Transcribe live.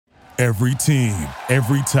Every team,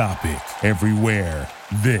 every topic, everywhere.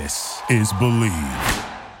 This is Believe.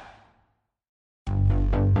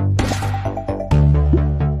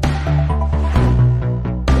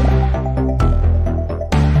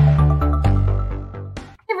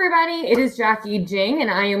 It is Jacki Jing,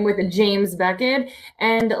 and I am with James Beckett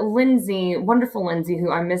and Lindsay, wonderful Lindsay,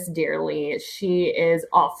 who I miss dearly. She is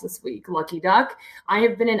off this week, lucky duck. I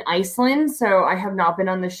have been in Iceland, so I have not been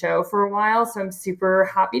on the show for a while, so I'm super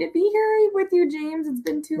happy to be here with you, James. It's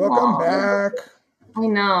been too long. Welcome back. I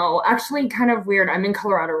know. Actually, kind of weird. I'm in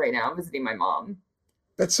Colorado right now visiting my mom.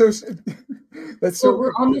 That's so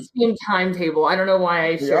we're on the same timetable. I don't know why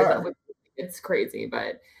I shared that with you. It's crazy,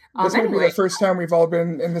 but... This will be the first time we've all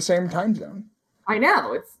been in the same time zone. I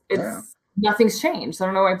know. It's Nothing's changed. I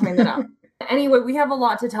don't know why I pointed that out. Anyway, we have a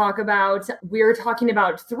lot to talk about. We're talking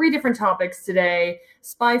about 3 different topics today.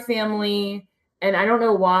 Spy Family, and I don't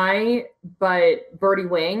know why, but Birdie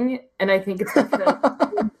Wing. And I think it's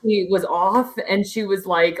because he was off and she was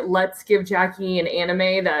like, let's give Jacki an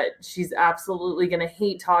anime that she's absolutely going to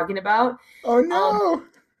hate talking about. Oh, no.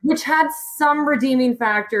 Which had some redeeming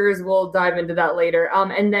factors. We'll dive into that later.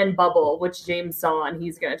 And then Bubble, which James saw, and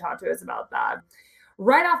he's going to talk to us about that.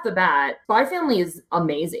 Right off the bat, Spy Family is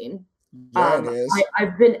amazing. Yeah, it is.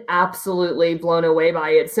 I've been absolutely blown away by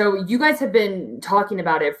it. So you guys have been talking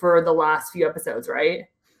about it for the last few episodes, right?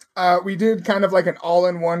 We did kind of like an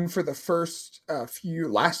all-in-one for the first few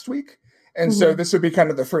last week. And so this would be kind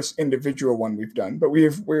of the first individual one we've done. But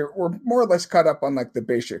we're more or less caught up on like the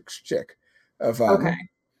basics chick of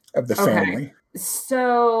the family.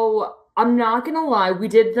 So I'm not gonna lie, we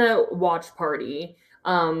did the watch party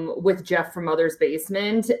with Jeff from Mother's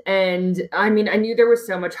Basement, and I mean, I knew there was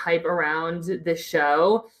so much hype around this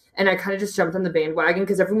show, and I kind of just jumped on the bandwagon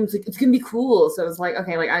because everyone's like, it's gonna be cool. So I was like,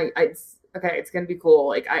 okay, like it's gonna be cool.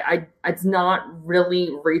 Like it's not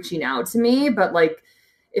really reaching out to me, but like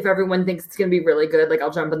if everyone thinks it's gonna be really good, like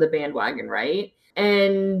I'll jump on the bandwagon, right?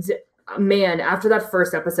 And man, after that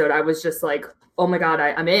first episode, I was just like, oh my God,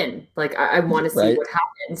 I'm in. Like, I want to see what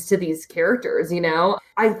happens to these characters, you know?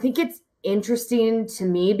 I think it's interesting to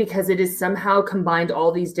me because it is somehow combined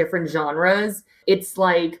all these different genres. It's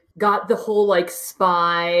like got the whole like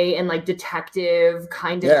spy and like detective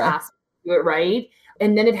kind of aspect to it, right?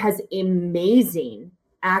 And then it has amazing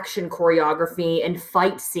action choreography and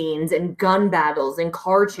fight scenes and gun battles and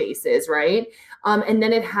car chases, right? And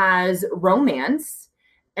then it has romance.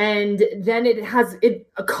 And then it has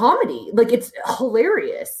a comedy, like it's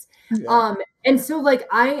hilarious. Yeah. And so like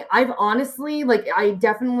I've honestly, like I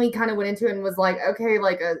definitely kind of went into it and was like, okay,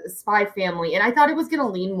 like a Spy Family. And I thought it was going to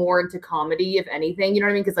lean more into comedy, if anything, you know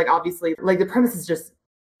what I mean? Because like, obviously like the premise is just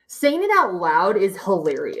saying it out loud is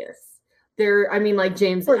hilarious. I mean, like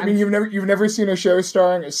James, I mean, you've never seen a show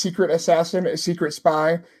starring a secret assassin, a secret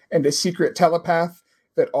spy, and a secret telepath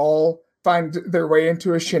that all find their way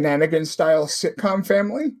into a shenanigans style sitcom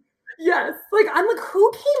family? Yes. Like, I'm like,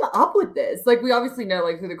 who came up with this? Like, we obviously know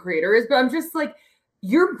like who the creator is, but I'm just like,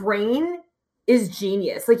 your brain is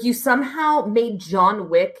genius. Like, you somehow made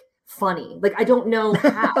John Wick funny. Like, I don't know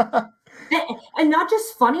how. and not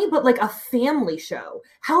just funny, but like a family show.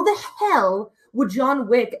 How the hell would John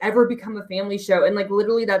Wick ever become a family show? And like,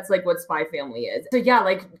 literally that's like what Spy Family is. So yeah,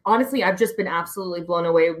 like, honestly, I've just been absolutely blown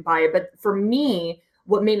away by it. But for me,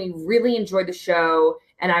 what made me really enjoy the show,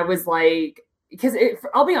 and I was like, because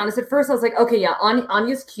I'll be honest, at first I was like, okay, yeah,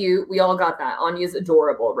 Anya's cute. We all got that. Anya's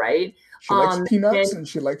adorable, right? She likes peanuts and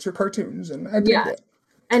she likes her cartoons, and I dig it.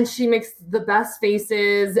 And she makes the best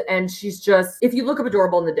faces, and she's just, if you look up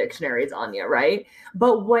adorable in the dictionary, it's Anya, right?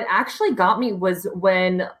 But what actually got me was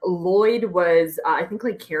when Loid was, I think,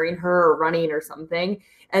 like carrying her or running or something.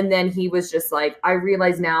 And then he was just like, I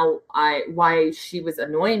realize now why she was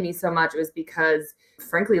annoying me so much. It was because,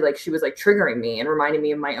 frankly, like she was like triggering me and reminding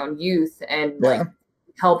me of my own youth and like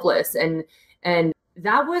helpless. And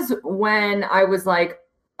that was when I was like,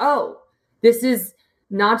 oh, this is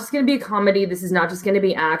not just going to be a comedy. This is not just going to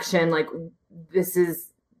be action. Like this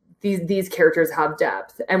is these characters have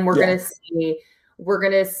depth, and we're just going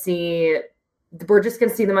to see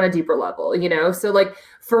them on a deeper level, you know? So like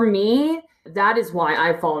for me, that is why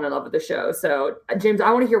I've fallen in love with the show. So James, I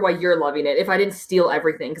want to hear why you're loving it. If I didn't steal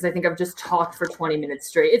everything, because I think I've just talked for 20 minutes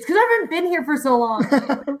straight. It's because I haven't been here for so long.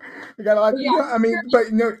 You got a lot. I mean, but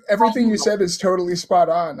you know, everything you said is totally spot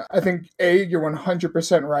on. I think you're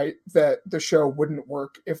 100% right that the show wouldn't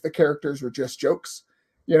work if the characters were just jokes.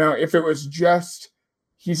 You know, if it was just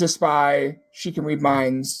he's a spy, she can read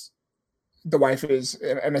minds, the wife is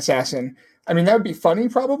an assassin. I mean, that would be funny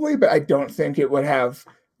probably, but I don't think it would have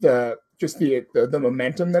the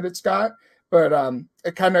momentum that it's got. But I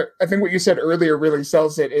think what you said earlier really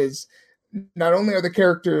sells it. Is not only are the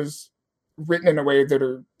characters written in a way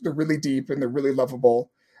that they're really deep and they're really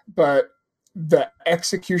lovable, but the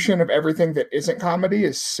execution of everything that isn't comedy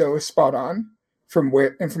is so spot on from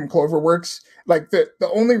Wit and from Cloverworks. Like the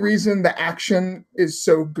only reason the action is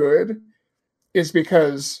so good is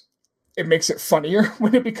because it makes it funnier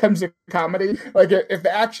when it becomes a comedy. Like if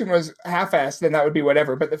the action was half-assed, then that would be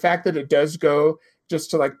whatever. But the fact that it does go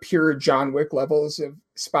just to like pure John Wick levels of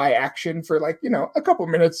spy action for like, a couple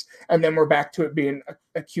minutes, and then we're back to it being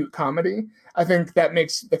a cute comedy, I think that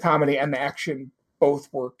makes the comedy and the action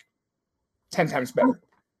both work 10 times better.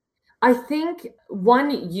 I think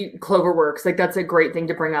Cloverworks, like that's a great thing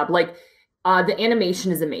to bring up. Like the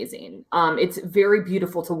animation is amazing. It's very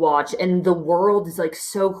beautiful to watch, and the world is like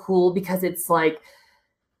so cool because it's like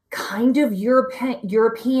kind of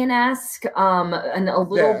European-esque, and a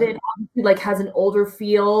little bit obviously like has an older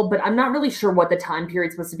feel, but I'm not really sure what the time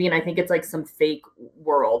period's supposed to be, and I think it's like some fake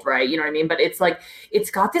world, right? You know what I mean? But it's like it's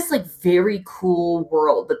got this like very cool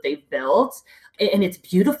world that they've built. And it's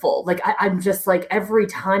beautiful. Like I'm just like every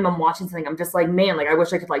time I'm watching something, I'm just like, man, like I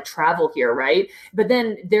wish I could like travel here, right? But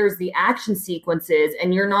then there's the action sequences,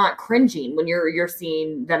 and you're not cringing when you're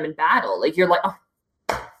seeing them in battle. Like you're like, oh,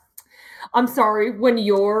 I'm sorry, when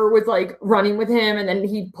Yor was like running with him, and then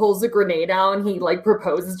he pulls the grenade out and he like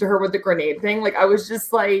proposes to her with the grenade thing. Like I was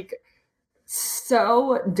just like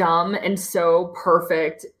so dumb and so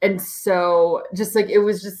perfect, and so just like it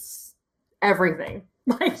was just everything.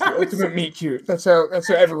 Like, the ultimate meet cute. That's how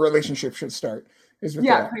every relationship should start. Is with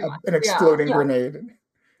an exploding grenade.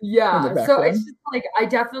 Yeah. So it's just like I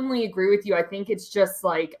definitely agree with you. I think it's just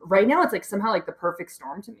like right now it's like somehow like the perfect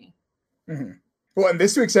storm to me. Mm-hmm. Well, in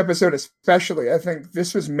this week's episode especially, I think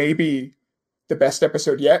this was maybe the best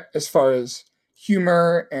episode yet as far as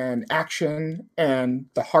humor and action and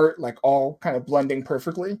the heart, like all kind of blending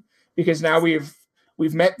perfectly. Because now we've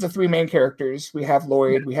met the three main characters. We have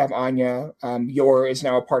Loid, we have Anya. Yor is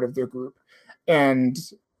now a part of their group. And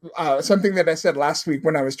something that I said last week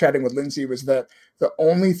when I was chatting with Lindsay was that the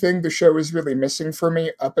only thing the show was really missing for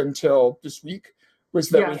me up until this week was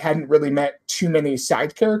that we hadn't really met too many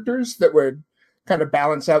side characters that would kind of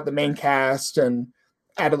balance out the main cast and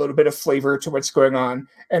add a little bit of flavor to what's going on.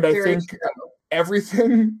 And I think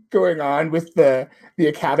everything going on with the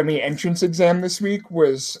Academy entrance exam this week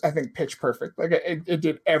was, I think, pitch perfect. Like it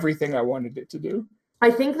did everything I wanted it to do. I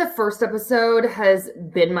think the first episode has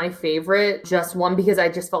been my favorite, just one, because I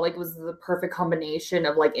just felt like it was the perfect combination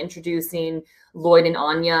of like introducing Loid and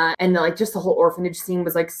Anya, and like just the whole orphanage scene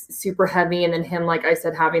was like super heavy, and then him, like I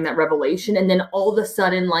said, having that revelation, and then all of a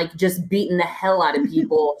sudden like just beating the hell out of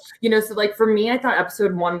people. So like for me, I thought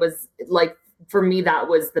episode 1 was like, for me, that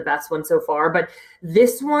was the best one so far. But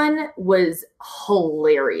this one was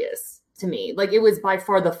hilarious to me. Like it was by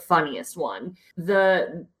far the funniest one.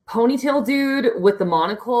 The ponytail dude with the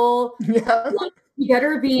monocle, like, he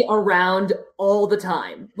better be around all the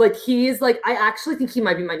time. Like he's like, I actually think he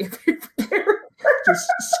might be my new favorite character.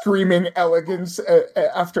 Just screaming elegance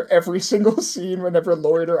after every single scene whenever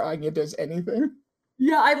Loid or Anya does anything.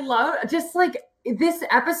 Yeah, I love just like this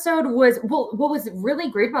episode was, well, what was really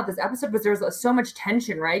great about this episode was there was so much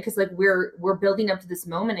tension, right? Because like we're building up to this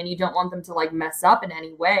moment, and you don't want them to like mess up in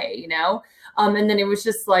any way, and then it was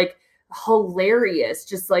just like hilarious,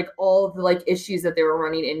 just like all the like issues that they were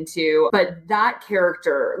running into. But that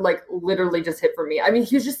character like literally just hit for me. I mean,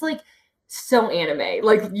 he was just like so anime,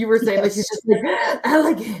 like you were saying. Like he's just like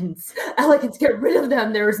elegance, get rid of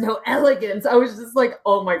them, there is no elegance. I was just like,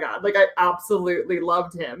 oh my god, like I absolutely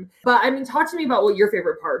loved him. But I mean, talk to me about what your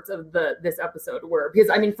favorite parts of this episode were, because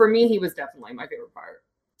I mean, for me, he was definitely my favorite part.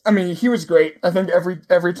 I mean, he was great. I think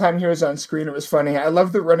every time he was on screen, it was funny. I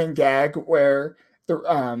love the running gag where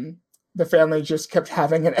the family just kept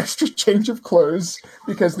having an extra change of clothes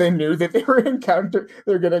because they knew that they were going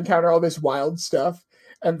to encounter all this wild stuff.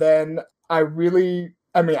 And then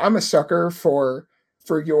I'm a sucker for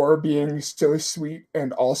Yor being so sweet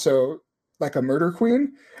and also like a murder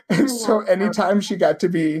queen. And so anytime she got to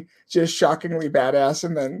be just shockingly badass,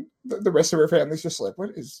 and then the rest of her family's just like,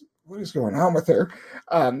 what is going on with her?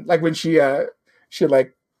 Like when she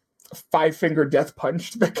like 5-finger death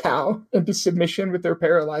punched the cow into submission with their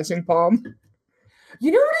paralyzing palm.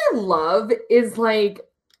 You know what I love is like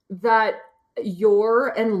that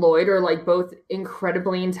Yor and Loid are like both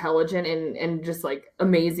incredibly intelligent and just like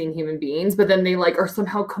amazing human beings, but then they like are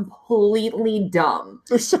somehow completely dumb.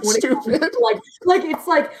 They're so stupid. It's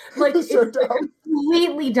so dumb. Like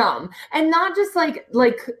completely dumb, and not just like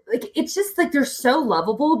it's just like they're so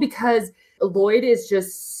lovable because Loid is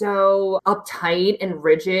just so uptight and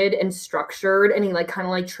rigid and structured, and he like kind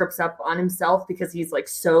of like trips up on himself because he's like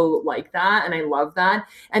so like that, and I love that.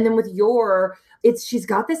 And then with she's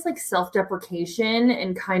got this like self-deprecation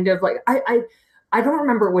and kind of like I don't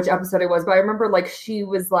remember which episode it was, but I remember like she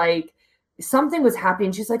was like something was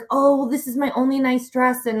happening. She's like, "Oh, this is my only nice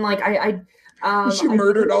dress," and like she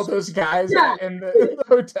murdered all those guys in the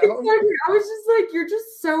hotel. Exactly. I was just like, you're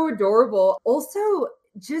just so adorable. Also,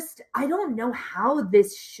 just I don't know how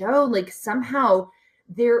this show like somehow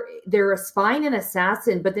they're a spy and an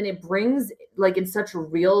assassin, but then it brings like in such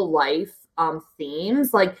real life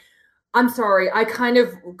themes. Like, I'm sorry, I kind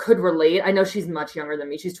of could relate. I know she's much younger than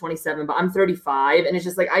me. She's 27, but I'm 35. And it's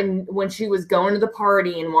just like when she was going to the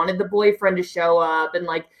party and wanted the boyfriend to show up and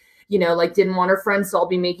like, you know, like didn't want her friends to all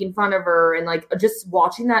be making fun of her, and like just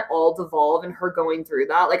watching that all devolve and her going through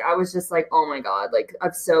that, like I was just like, oh my God, like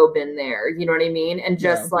I've so been there, you know what I mean? And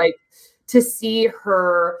just like to see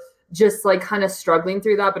her just like kind of struggling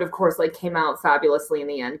through that, but of course like came out fabulously in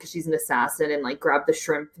the end because she's an assassin and like grabbed the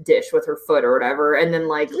shrimp dish with her foot or whatever, and then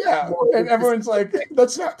like and everyone's like,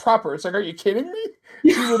 that's not proper. It's like, are you kidding me?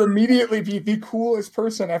 She would immediately be the coolest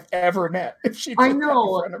person I've ever met if she did that in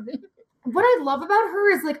front of me. What I love about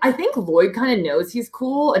her is like I think Loid kind of knows he's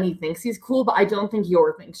cool and he thinks he's cool, but I don't think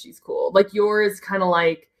Yor thinks she's cool. Like Yor is kind of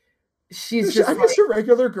like she's just like, a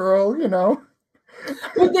regular girl, you know.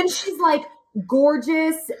 But then she's like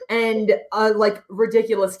gorgeous and like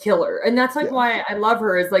ridiculous killer, and that's like why I love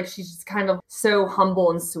her. Is like she's just kind of so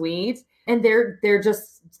humble and sweet, and they're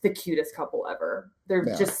just the cutest couple ever. They're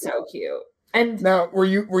just so cute. And now, were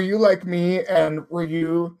you like me, and were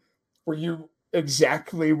you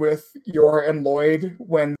exactly with Yor and Loid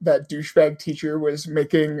when that douchebag teacher was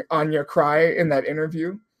making Anya cry in that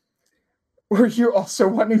interview? Were you also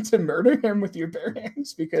wanting to murder him with your bare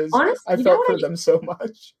hands? Because honestly, I felt for them so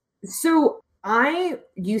much. So I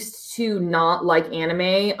used to not like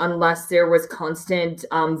anime unless there was constant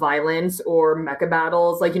violence or mecha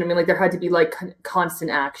battles. Like, you know what I mean? Like there had to be like constant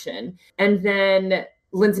action. And then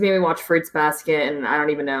Lindsay made me watch Fruits Basket, and I don't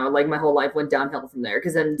even know, like my whole life went downhill from there.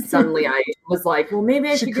 Because then suddenly I was like, well, maybe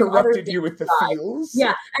I should. She corrupted you with the feels.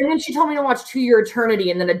 Yeah, and then she told me to watch To Your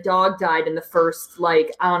Eternity, and then a dog died in the first,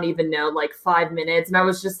 like, I don't even know, like 5 minutes, and I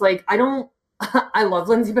was just like, I love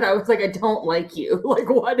Lindsay, but I was like, I don't like you. Like,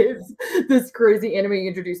 what is this crazy anime you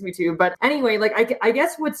introduced me to? But anyway, like, I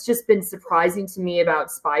guess what's just been surprising to me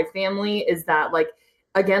about Spy Family is that, like,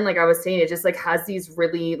 again, like I was saying, it just like has these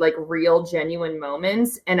really like real, genuine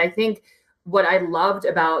moments. And I think what I loved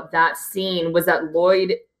about that scene was that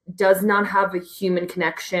Loid does not have a human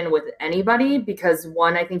connection with anybody because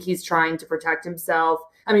one, I think he's trying to protect himself.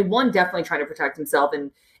 I mean, one, definitely trying to protect himself.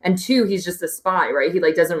 And two, he's just a spy, right? He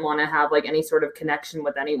like doesn't want to have like any sort of connection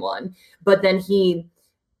with anyone. But then he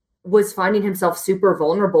was finding himself super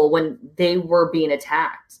vulnerable when they were being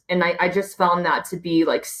attacked. And I just found that to be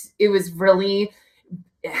like, it was really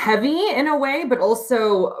heavy in a way, but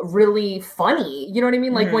also really funny. You know what I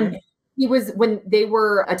mean? Like when they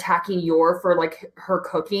were attacking Yor for like her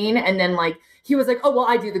cooking, and then like he was like, oh, well,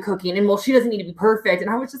 I do the cooking, and well, she doesn't need to be perfect.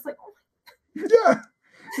 And I was just like, oh. Yeah.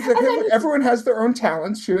 He's like, hey, look, everyone has their own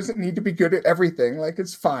talents. She doesn't need to be good at everything. Like,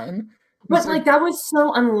 it's fine. But like that was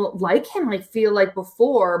so unlike him, I feel like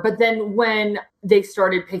before. But then when they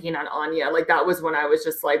started picking on Anya, like that was when I was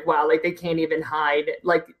just like, wow, like they can't even hide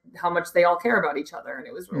like how much they all care about each other. And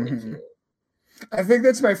it was really cute. I think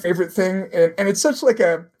that's my favorite thing. And it's such like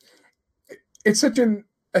a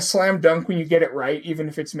slam dunk when you get it right, even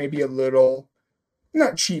if it's maybe a little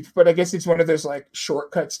not cheap, but I guess it's one of those like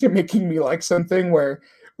shortcuts to making me like something, where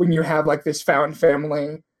when you have like this found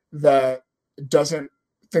family that doesn't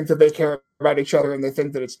think that they care about each other and they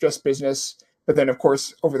think that it's just business, but then of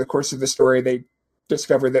course over the course of the story they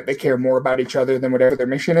discover that they care more about each other than whatever their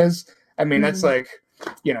mission is. I mean, that's like,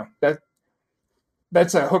 you know,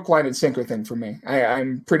 that's a hook, line, and sinker thing for me.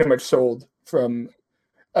 I'm pretty much sold from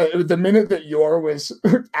the minute that Yor was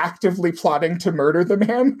actively plotting to murder the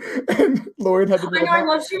man, and Loid had to be I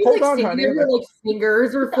love she was like sitting there, like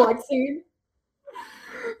fingers were flexing.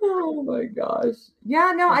 Oh my gosh.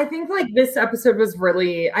 Yeah, no, I think like this episode was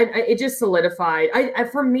really, it just solidified.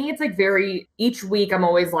 For me, it's like each week I'm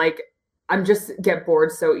always like, I'm just get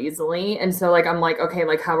bored so easily. And so like, I'm like, okay,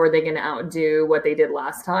 like how are they going to outdo what they did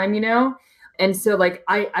last time, you know? And so like,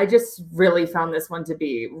 I just really found this one to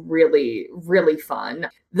be really, really fun.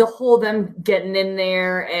 The whole them getting in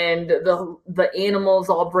there and the animals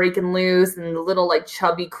all breaking loose and the little like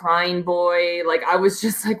chubby crying boy. Like I was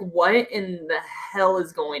just like, what in the hell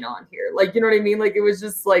is going on here? Like, you know what I mean? Like it was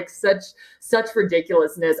just like such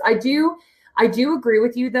ridiculousness. I do agree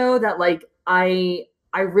with you though, that like,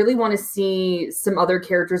 I really want to see some other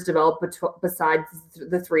characters develop besides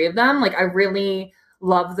the three of them. Like, I really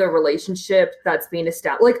love the relationship that's being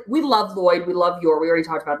established. Like, we love Loid, we love Yor. We already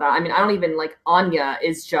talked about that. I mean, I don't even like Anya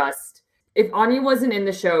is just, if Anya wasn't in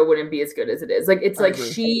the show, it wouldn't be as good as it is. Like, it's like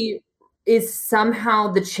she is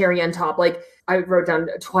somehow the cherry on top. Like, I wrote down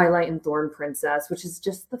Twilight and Thorn Princess, which is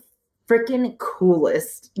just the freaking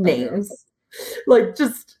coolest names. Like,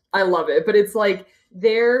 just, I love it. But it's like,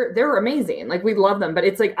 they're amazing. Like, we love them, but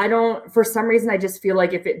it's like, I don't, for some reason, I just feel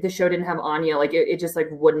like if the show didn't have Anya, like it just like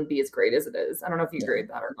wouldn't be as great as it is. I don't know if you agree with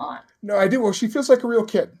that or not. No, I do. Well, she feels like a real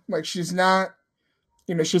kid. Like, she's not,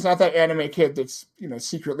 she's not that anime kid that's,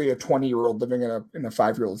 secretly a 20-year-old living in a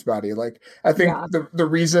 5-year-old's body. Like, I think the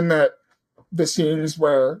reason that the scenes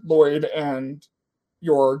where Loid and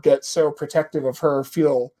Yor get so protective of her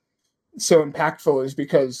feel so impactful is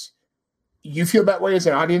because you feel that way as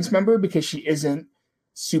an audience member, because she isn't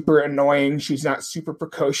super annoying. She's not super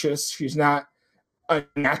precocious. She's not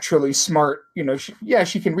unnaturally smart.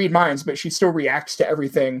 She can read minds, but she still reacts to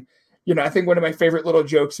everything. I think one of my favorite little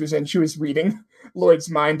jokes was when she was reading Lloyd's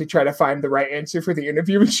mind to try to find the right answer for the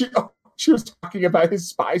interview. And she was talking about his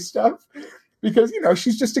spy stuff because,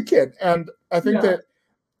 she's just a kid. And I think that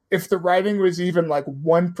if the writing was even like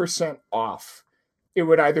 1% off, it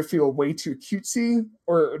would either feel way too cutesy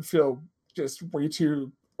or it would feel just way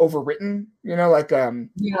too overwritten, like a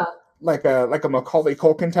Macaulay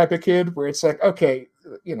Culkin type of kid where it's like, okay,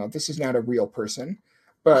 this is not a real person.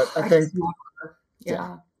 But I think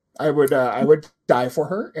I would die for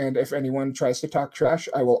her, and if anyone tries to talk trash,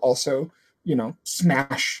 I will also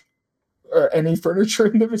smash any furniture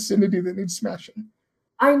in the vicinity that needs smashing.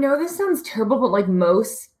 I know this sounds terrible, but like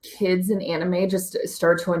most kids in anime just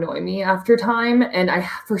start to annoy me after time. And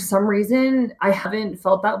for some reason, I haven't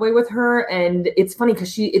felt that way with her. And it's funny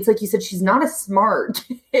because it's like you said, she's not a smart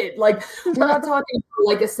kid. Like, we're not talking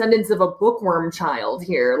like ascendance of a bookworm child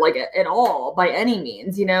here, like at all by any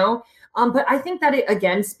means, But I think that it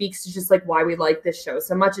again speaks to just like why we like this show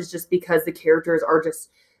so much is just because the characters are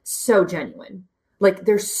just so genuine. Like,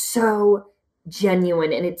 they're so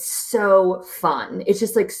genuine and it's so fun. It's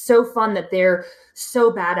just like so fun that they're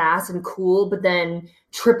so badass and cool, but then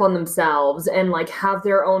trip on themselves and like have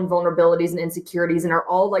their own vulnerabilities and insecurities and are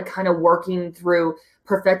all like kind of working through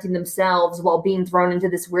perfecting themselves while being thrown into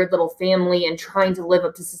this weird little family and trying to live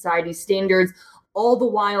up to society's standards, all the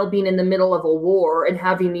while being in the middle of a war and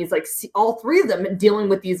having these like all three of them dealing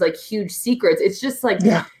with these like huge secrets. It's just like,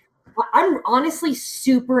 I'm honestly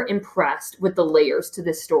super impressed with the layers to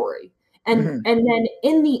this story. And and then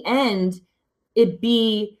in the end, it'd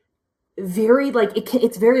be very like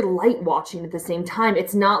it's very light watching at the same time.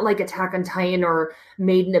 It's not like Attack on Titan or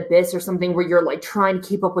Made in Abyss or something where you're like trying to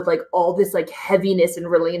keep up with like all this like heaviness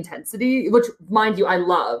and really intensity, which mind you, I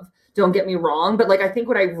love. Don't get me wrong, but like I think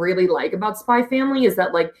what I really like about Spy Family is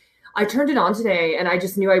that like I turned it on today and I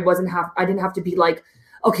just knew I didn't have to be like,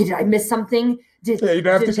 okay, did I miss something? You don't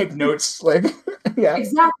have to take notes. Like,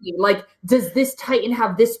 exactly. Like, does this Titan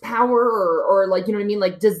have this power, or like, you know what I mean?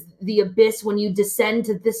 Like, does the Abyss, when you descend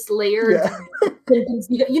to this layer,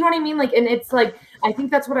 you know what I mean? Like, and it's like, I think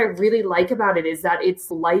that's what I really like about it is that it's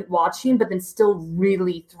light watching, but then still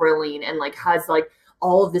really thrilling and like has like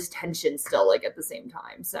all of this tension still like at the same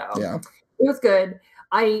time. So it was good.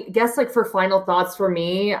 I guess like for final thoughts for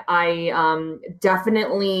me, I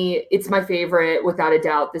definitely, it's my favorite without a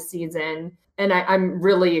doubt this season. And I'm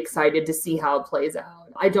really excited to see how it plays out.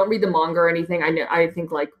 I don't read the manga or anything. I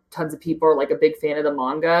think like tons of people are like a big fan of the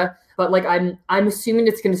manga, but like I'm assuming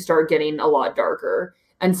it's going to start getting a lot darker.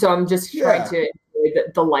 And so I'm just trying to enjoy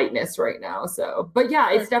the lightness right now. So, but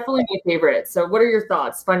yeah, it's definitely my favorite. So what are your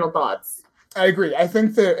thoughts? Final thoughts? I agree. I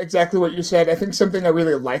think that exactly what you said. I think something I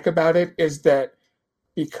really like about it is that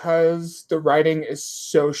because the writing is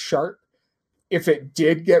so sharp, if it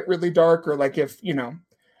did get really dark or like if,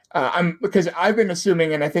 because I've been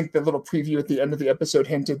assuming, and I think the little preview at the end of the episode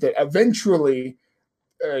hinted that eventually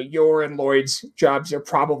Yor and Loid's jobs are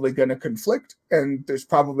probably going to conflict and there's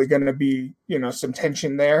probably going to be, some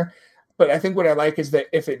tension there. But I think what I like is that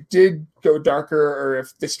if it did go darker or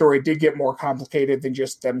if the story did get more complicated than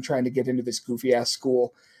just them trying to get into this goofy ass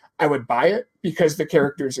school, I would buy it because the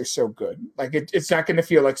characters are so good. Like it's not going to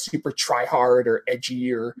feel like super try hard or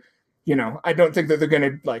edgy or, I don't think that they're going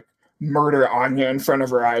to like murder Anya in front of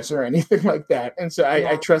her eyes or anything like that. And so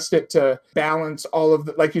I trust it to balance all of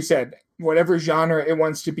the, like you said, whatever genre it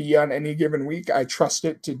wants to be on any given week. I trust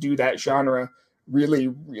it to do that genre really,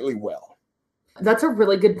 really well. That's a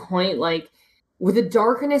really good point. Like with the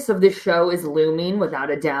darkness of this show is looming without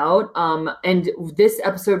a doubt. And this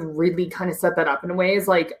episode really kind of set that up in a way, is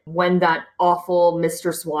like when that awful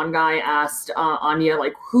Mr. Swan guy asked Anya,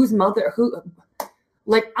 like, whose mother,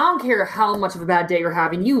 like, I don't care how much of a bad day you're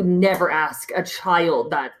having, you never ask a child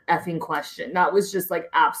that effing question. That was just like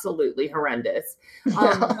absolutely horrendous.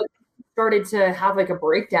 Started to have like a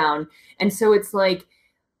breakdown. And so it's like,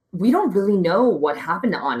 we don't really know what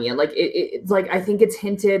happened to Anya. Like it's like, I think it's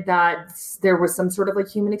hinted that there was some sort of like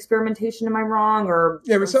human experimentation. Am I wrong? Or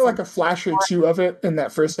we saw like a flash or two of it in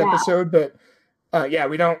that first episode, but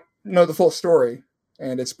we don't know the full story,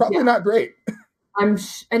 and it's probably not great. And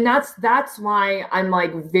that's why I'm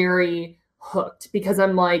like very hooked, because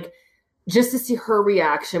I'm like, just to see her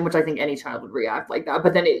reaction, which I think any child would react like that.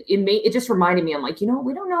 But then it just reminded me, I'm like, we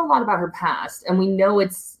don't know a lot about her past. And we know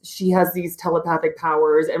she has these telepathic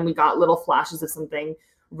powers, and we got little flashes of something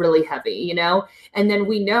really heavy, And then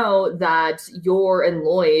we know that Yor and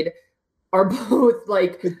Loid are both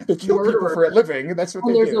like they kill people for a living. That's what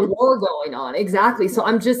they do. There's a war going on. Exactly. So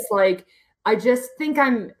I'm just like, I just think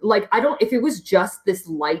I'm like, if it was just this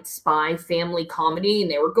light spy family comedy and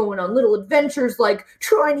they were going on little adventures, like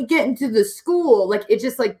trying to get into the school, like it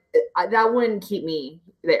just like, that wouldn't keep me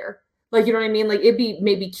there. Like, you know what I mean? Like it'd be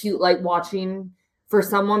maybe cute, like watching for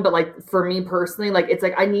someone, but like for me personally, like, it's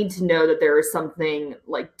like, I need to know that there is something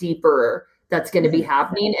like deeper that's going to be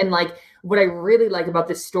happening. And like, what I really like about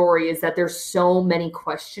this story is that there's so many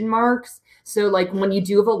question marks. So like when you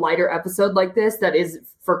do have a lighter episode like this, that is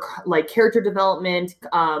for like character development,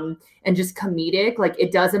 and just comedic, like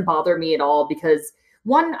it doesn't bother me at all, because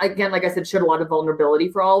one, again, like I said, showed a lot of vulnerability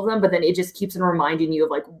for all of them, but then it just keeps on reminding you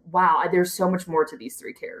of like, wow, there's so much more to these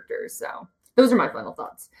three characters. So those are my final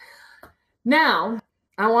thoughts. Now,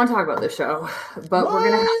 I don't want to talk about this show, but we're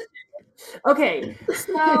going to have okay,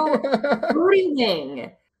 so Birdie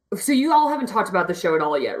Wing. So you all haven't talked about the show at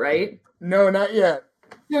all yet, right? No, not yet.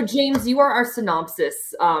 So James, you are our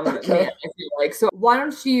synopsis man, I feel like. So why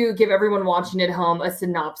don't you give everyone watching at home a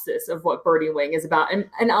synopsis of what Birdie Wing is about?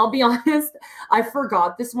 And I'll be honest, I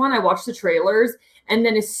forgot this one. I watched the trailers, and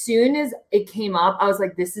then as soon as it came up, I was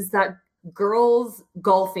like, this is that girls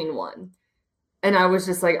golfing one. And I was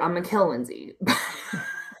just like, I'm gonna kill Lindsay.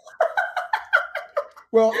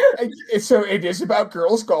 Well, so it is about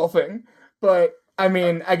girls golfing, but I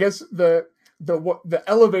mean, I guess the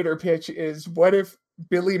elevator pitch is, what if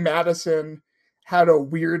Billy Madison had a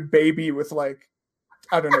weird baby with, like,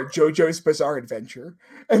 I don't know, JoJo's Bizarre Adventure?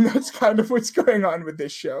 And that's kind of what's going on with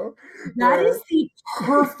this show. That is the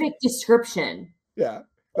perfect description. Yeah.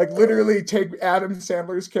 Like literally take Adam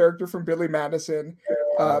Sandler's character from Billy Madison,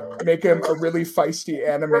 make him a really feisty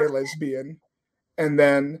anime lesbian, and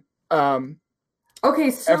then okay,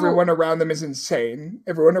 so everyone around them is insane.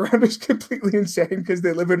 Everyone around is completely insane because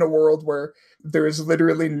they live in a world where there is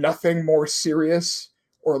literally nothing more serious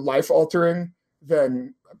or life-altering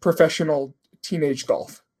than professional teenage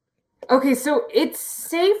golf. Okay, so it's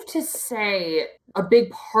safe to say a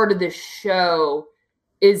big part of this show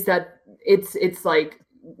is that it's like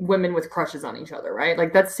women with crushes on each other, right?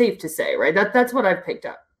 Like that's safe to say, right? That's what I've picked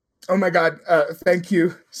up. Oh my God! Thank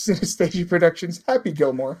you, Synesthesia Productions. Happy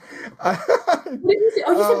Gilmore. You said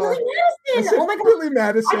Billy Madison. Oh my God, Billy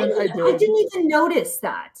Madison. I didn't even notice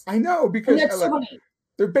that. I know, because that's so funny.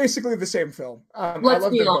 They're basically the same film. Let's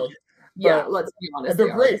be honest. Yeah, let's be honest.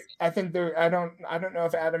 They're great. I think they're. I don't know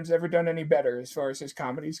if Adam's ever done any better as far as his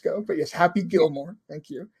comedies go. But yes, Happy Gilmore.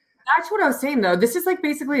 Thank you. That's what I was saying, though. This is like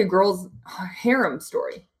basically a girl's harem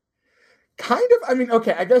story. Kind of. I mean,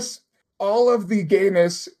 okay. I guess all of the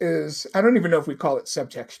gayness is. I don't even know if we call it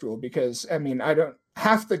subtextual, because I mean,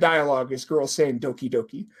 half the dialogue is girls saying "doki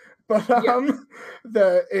doki." But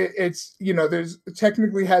it's there's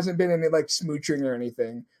technically hasn't been any like smooching or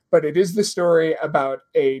anything, but it is the story about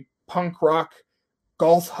a punk rock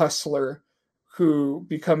golf hustler who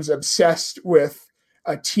becomes obsessed with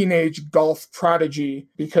a teenage golf prodigy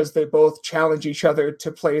because they both challenge each other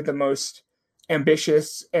to play the most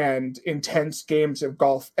ambitious and intense games of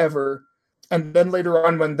golf ever. And then later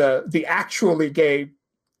on, when the actually gay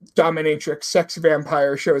dominatrix sex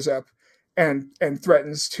vampire shows up and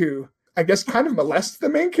threatens to, I guess, kind of molest the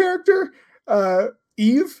main character,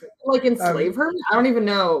 Eve. Like enslave her? I don't even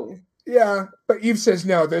know. Yeah, but Eve says,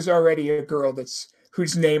 no, there's already a girl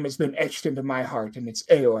whose name has been etched into my heart, and it's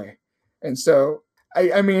Aoi. And so,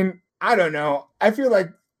 I mean, I don't know. I feel like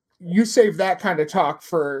you save that kind of talk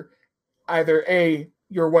for either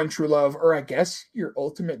your one true love, or I guess your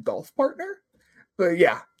ultimate golf partner. But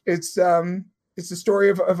yeah, it's the story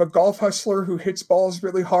of a golf hustler who hits balls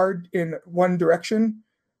really hard in one direction,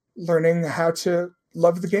 learning how to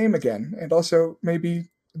love the game again, and also maybe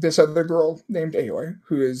this other girl named Aoi,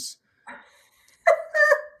 who is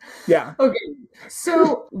yeah. Okay.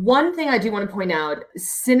 So one thing I do want to point out,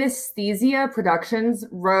 Synesthesia Productions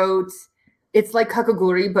wrote it's like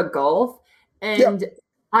Kakaguri but golf. And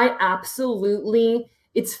I absolutely,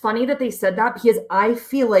 it's funny that they said that because I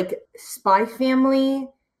feel like Spy Family,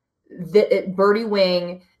 Birdie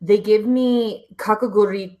Wing, they give me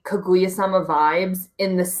Kakaguri Kaguya-sama vibes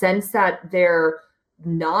in the sense that they're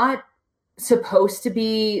not supposed to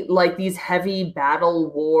be like these heavy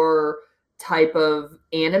battle war type of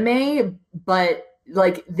anime, but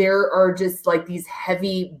like there are just like these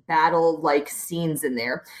heavy battle like scenes in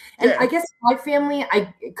there. And I guess my family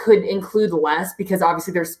I could include less because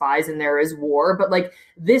obviously there's spies and there is war, but like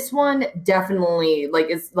this one definitely like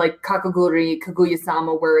is like Kakaguri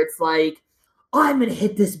Kaguya-sama where it's like I'm gonna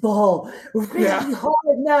hit this ball really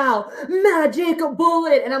hard now, magic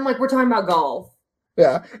bullet, and I'm like we're talking about golf.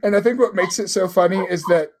 Yeah, and I think what makes it so funny is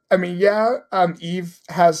that I mean, Eve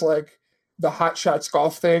has like the Hot Shots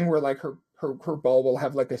golf thing where like her ball will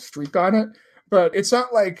have like a streak on it, but it's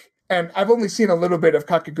not like. And I've only seen a little bit of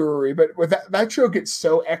Kakaguri, but with that show gets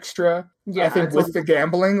so extra. I think with the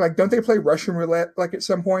gambling, like don't they play Russian roulette like at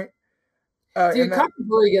some point? Dude,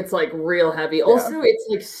 Kakaguri gets like real heavy. Also, it's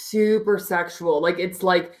like super sexual. Like it's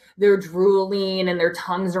like they're drooling and their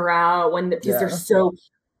tongues are out because they're so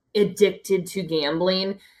addicted to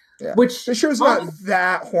gambling. Yeah. Which this show's not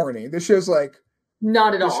that horny. This show's like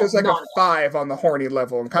not at all. This show's like a 5 on the horny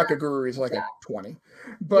level, and Kakaguri is like a 20.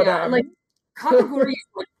 But like Kakaguri is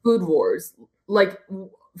like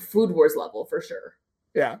Food Wars level for sure.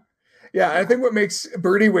 Yeah. Yeah, I think what makes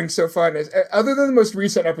Birdie Wing so fun is, other than the most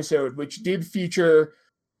recent episode, which did feature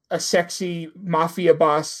a sexy mafia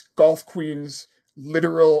boss, golf queen's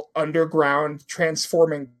literal underground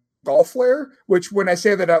transforming golf lair, which when I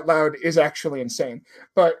say that out loud is actually insane.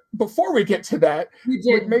 But before we get to that, you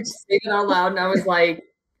did say it out loud, and I was like,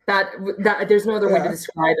 that there's no other way to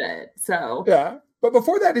describe it. So yeah, but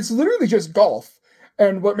before that, it's literally just golf.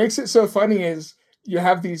 And what makes it so funny is you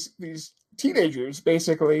have these teenagers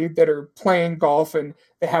basically that are playing golf and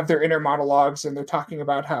they have their inner monologues and they're talking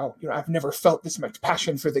about how, I've never felt this much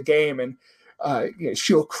passion for the game and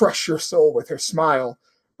she'll crush your soul with her smile.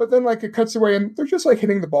 But then like it cuts away and they're just like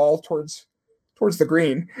hitting the ball towards the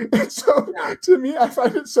green. And so to me, I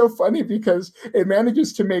find it so funny because it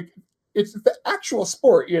manages to make it's the actual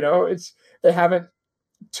sport, they haven't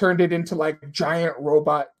turned it into like giant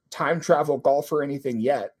robot time travel golf or anything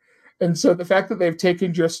yet. And so the fact that they've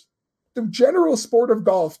taken just the general sport of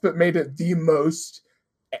golf, but made it the most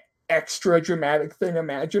extra dramatic thing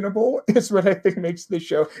imaginable is what I think makes the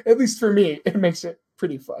show, at least for me, it makes it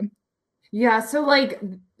pretty fun. Yeah. So like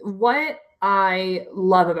what I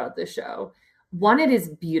love about this show, one, it is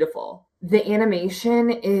beautiful. The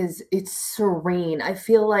animation it's serene. I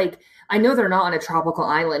feel like, I know they're not on a tropical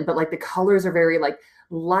island, but like the colors are very like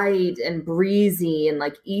light and breezy and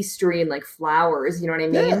like Eastery and like flowers. You know what I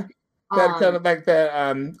mean? Yeah. That kind of like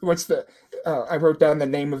the what's the I wrote down the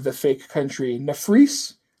name of the fake country,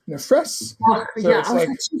 Nefres. Oh, so yeah, I was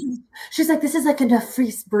like she's like, this is like a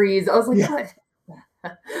Nefres breeze. I was like, what?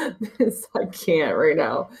 I can't right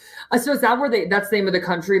now. So is that where that's the name of the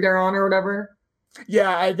country they're on or whatever?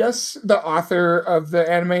 Yeah, I guess the author of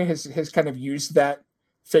the anime has kind of used that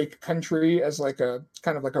fake country as like a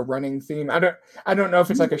kind of like a running theme. I don't know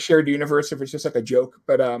if it's like a shared universe, if it's just like a joke,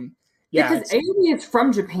 but yeah, because Amy is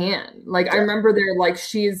from Japan. Like I remember they're like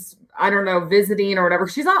she's I don't know visiting or whatever.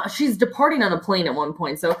 She's departing on a plane at one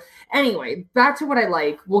point. So anyway, back to what I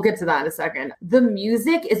like. We'll get to that in a second. The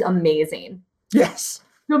music is amazing. Yes,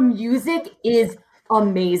 the music is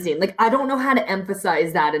amazing. Like I don't know how to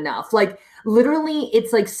emphasize that enough. Like literally,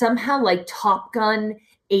 it's like somehow like Top Gun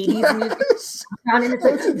 80s music. And it's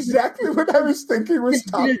like, that's exactly what I was thinking was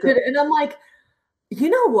Top Gun. And I'm like, you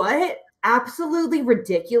know what? Absolutely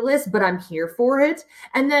ridiculous, but I'm here for it.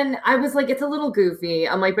 And then I was like, it's a little goofy.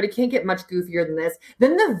 I'm like, but it can't get much goofier than this.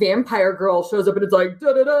 Then the vampire girl shows up and it's like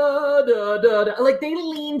da da da da da da. Like they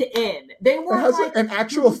leaned in. They were like an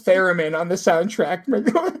actual theremin on the soundtrack.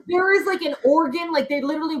 There is like an organ. Like they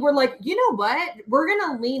literally were like, you know what? We're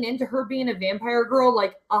gonna lean into her being a vampire girl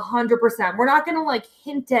like 100%. We're not gonna like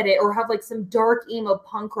hint at it or have like some dark emo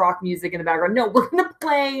punk rock music in the background. No, we're gonna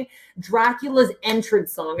play Dracula's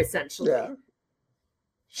entrance song essentially. Yeah.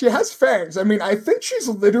 She has fangs. I mean, I think she's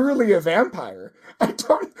literally a vampire.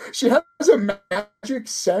 She has a magic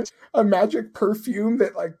scent, a magic perfume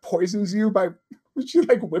that like poisons you by she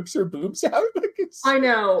like whips her boobs out. Like I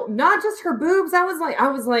know. Not just her boobs. I was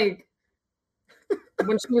like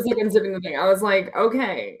when she was like unzipping the thing, I was like,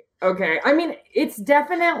 okay. I mean, it's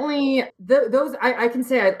definitely those I can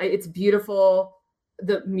say it's beautiful.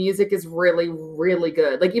 the music is really, really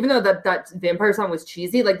good. Like, even though that vampire song was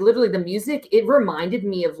cheesy, like literally the music, it reminded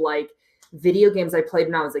me of like video games I played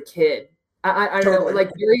when I was a kid. I don't know,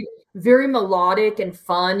 like very, very melodic and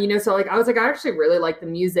fun, you know? So like, I was like, I actually really like the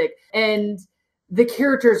music, and the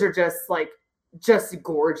characters are just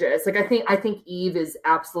gorgeous. Like, I think Eve is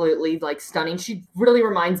absolutely like stunning. She really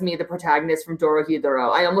reminds me of the protagonist from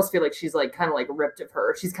Dorohedoro. I almost feel like she's like kind of like ripped of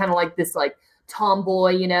her. She's kind of like this like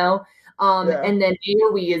tomboy, you know? And then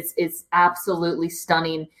AoE is absolutely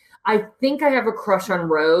stunning. I think I have a crush on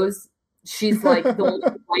Rose. She's like the one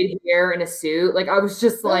with white hair in a suit. Like, I was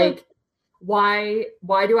just like, why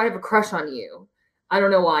do I have a crush on you? I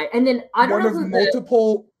don't know why. And then I don't know who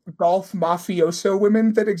multiple golf mafioso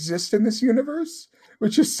women that exist in this universe,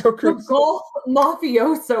 which is so crazy. The golf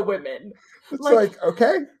mafioso women. It's like,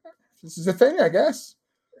 okay, this is a thing, I guess.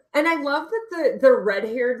 And I love that the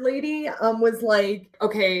red-haired lady was like,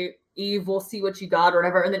 okay, Eve, we'll see what you got or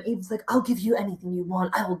whatever. And then Eve's like, I'll give you anything you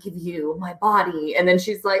want. I will give you my body. And then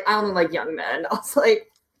she's like, I only like young men. I was like,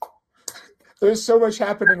 there's so much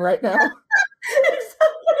happening right now.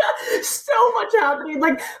 So much happening.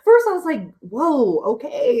 Like, first I was like, whoa,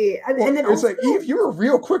 okay. And then it's also, like, Eve, you were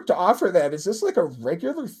real quick to offer that. Is this like a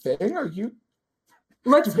regular thing? Are you?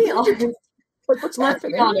 Let's be honest. Like, what's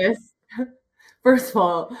happening? Let's be honest. First of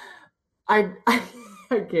all, I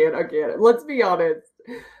can't. Let's be honest.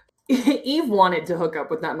 Eve wanted to hook up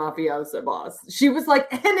with that mafioso boss. She was like,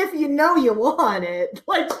 and if you know you want it,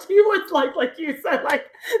 like she was like you said, like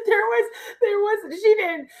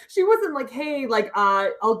she wasn't like, hey, like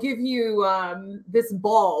I'll give you this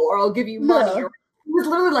ball or I'll give you money. Or, it was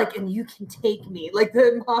literally like, and you can take me. Like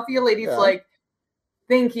the mafia lady's like,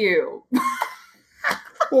 thank you.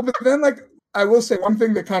 Well, but then like I will say one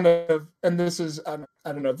thing that kind of, and this is I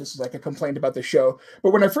don't know if this is like a complaint about the show,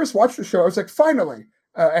 but when I first watched the show, I was like, finally.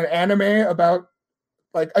 An anime about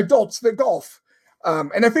like adults that golf.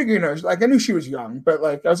 And I figured, you know, like I knew she was young, but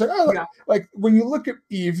like I was like, oh, like when you look at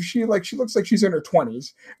Eve, she looks like she's in her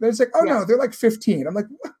 20s. And it's like, oh no, they're like 15. I'm like,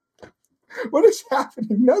 what is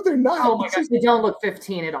happening? No, they're not. Oh my gosh, they don't look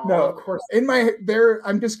 15 at all. No, of course.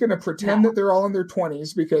 I'm just gonna pretend that they're all in their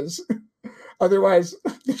 20s because otherwise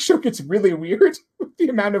the show gets really weird with the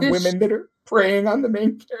amount of women that are preying on the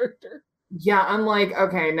main character. Yeah, I'm like,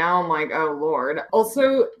 okay, now I'm like, oh Lord.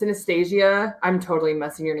 Also, Anastasia, I'm totally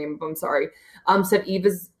messing your name up, I'm sorry. Said Eve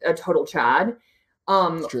is a total Chad.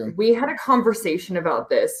 True. We had a conversation about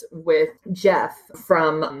this with Jeff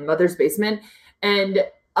from Mother's Basement, and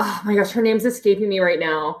oh my gosh, her name's escaping me right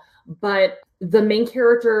now. But the main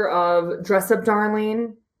character of Dress Up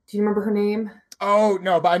Darling, do you remember her name? Oh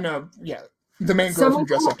no, but I know, yeah. The main girl from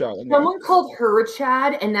Dress Up Darling. Someone called her a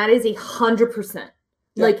Chad, and that is 100%.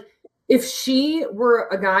 Yeah. Like, if she were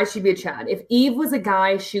a guy, she'd be a Chad. If Eve was a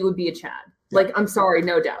guy, she would be a Chad. Like, I'm sorry,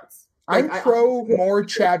 no doubts. Like, I'm pro more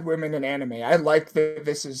Chad women in anime. I like that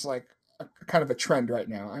this is like kind of a trend right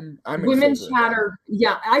now. I'm women Chad are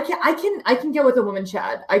I can get with a woman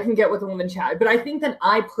Chad. I can get with a woman Chad, but I think that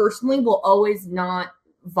I personally will always not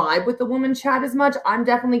vibe with the woman Chad as much. I'm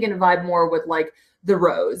definitely going to vibe more with like the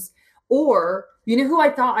Rose. Or, you know who I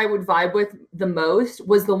thought I would vibe with the most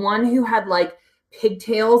was the one who had like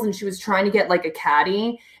pigtails and she was trying to get like a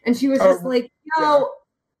caddy and she was just like,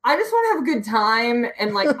 I just want to have a good time,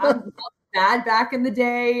 and like I'm bad back in the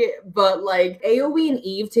day, but like AoE and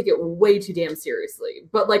Eve take it way too damn seriously.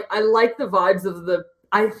 But like I like the vibes of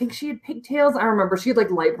I think she had pigtails. I remember she had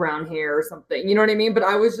like light brown hair or something, you know what I mean? But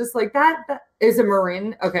I was just like, that is a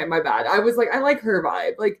Marin. Okay, my bad. I was like, I like her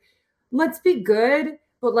vibe. Like, let's be good,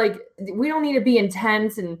 but like we don't need to be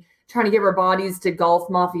intense and trying to give our bodies to golf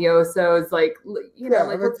mafiosos, like, you know,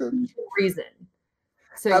 like what's the reason?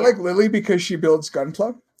 So I like Lily because she builds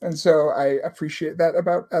Gunpla, and so I appreciate that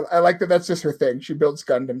about. I like that that's just her thing. She builds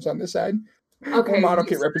Gundams on the side. Okay, model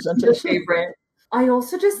kit representation. Favorite. I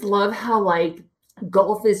also just love how like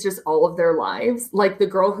golf is just all of their lives. Like the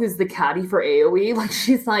girl who's the caddy for AoE, like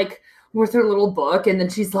she's like with her little book, and then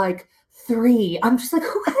she's like 3. I'm just like,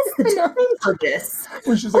 who has the time for this?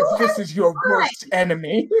 Well, she's like, this is your worst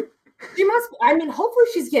enemy. She must. I mean, hopefully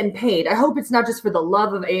she's getting paid. I hope it's not just for the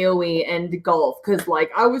love of AoE and golf, because like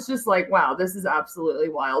I was just like, wow, this is absolutely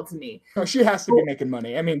wild to me. No, she has to be making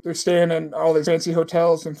money. I mean, they're staying in all these fancy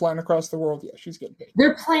hotels and flying across the world. Yeah, she's getting paid.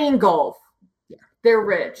 They're playing golf. Yeah, they're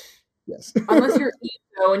rich. Yes, unless you're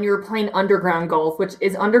emo and you're playing underground golf, which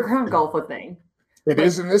is underground golf a thing? It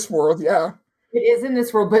is in this world. Yeah, it is in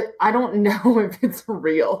this world, but I don't know if it's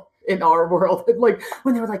real. In our world, like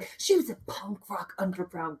when they were like, she was a punk rock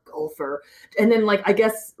underground golfer, and then like I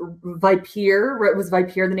guess Viper, right? Was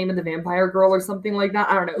Viper the name of the vampire girl or something like that?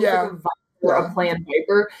 I don't know. It was like a a planned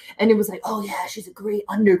Viper. And it was like, oh yeah, she's a great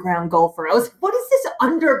underground golfer. I was like, what is this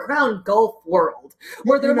underground golf world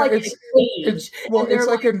where they're like in a cage? It's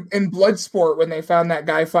like in Bloodsport when they found that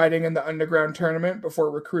guy fighting in the underground tournament before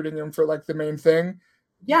recruiting him for like the main thing.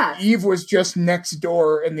 Yeah. Eve was just next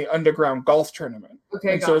door in the underground golf tournament.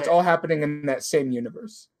 Okay, and so it's all happening in that same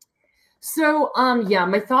universe. So,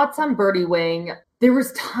 my thoughts on Birdie Wing. There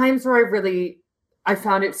was times where I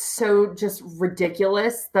found it so just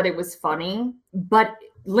ridiculous that it was funny. But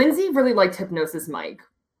Lindsay really liked Hypnosis Mike.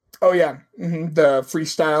 Oh, yeah. Mm-hmm. The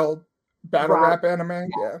freestyle battle rap anime.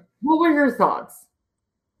 Yeah. What were your thoughts?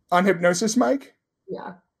 On Hypnosis Mike?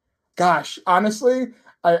 Yeah. Gosh, honestly,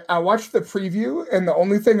 I watched the preview, and the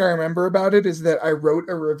only thing I remember about it is that I wrote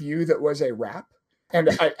a review that was a rap. And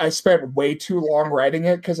I spent way too long writing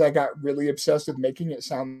it because I got really obsessed with making it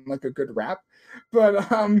sound like a good rap. But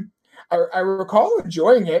I recall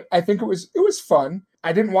enjoying it. I think it was fun.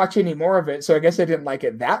 I didn't watch any more of it, so I guess I didn't like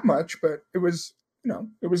it that much. But it was,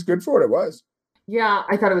 it was good for what it was. Yeah,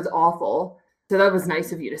 I thought it was awful. So that was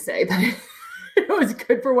nice of you to say that it was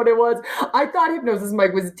good for what it was. I thought Hypnosis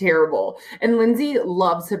Mike was terrible. And Lindsay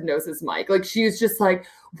loves Hypnosis Mike. Like, she was just like,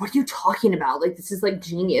 what are you talking about? Like, this is like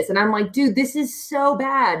genius. And I'm like, dude, this is so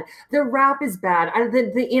bad. The rap is bad.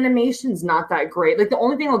 The animation's not that great. Like, the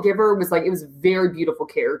only thing I'll give her was like, it was very beautiful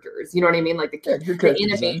characters. You know what I mean? Like the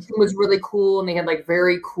animation was really cool. And they had like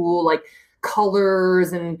very cool, like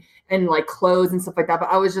colors and like clothes and stuff like that. But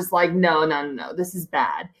I was just like, no, this is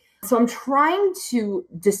bad. So I'm trying to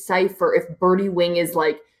decipher if Birdie Wing is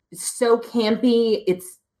like so campy,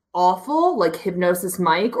 it's awful, like Hypnosis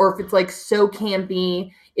Mike, or if it's like so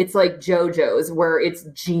campy, it's like JoJo's, where it's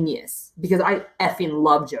genius, because I effing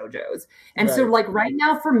love JoJo's. And so like right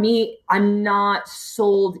now for me, I'm not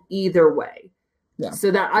sold either way. Yeah.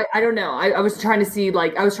 So that I don't know. I was trying to see,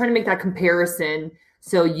 like, I was trying to make that comparison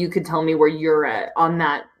so you could tell me where you're at on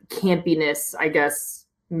that campiness, I guess,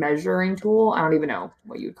 measuring tool. I don't even know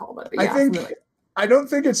what you would call that. But yeah, I don't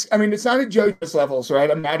think it's not at JoJo's levels, right?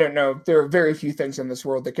 I mean, I don't know. There are very few things in this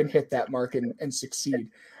world that can hit that mark and succeed.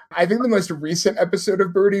 I think the most recent episode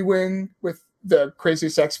of Birdie Wing with the crazy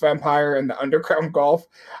sex vampire and the underground golf,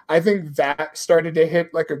 I think that started to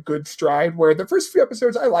hit like a good stride, where the first few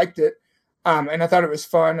episodes, I liked it. And I thought it was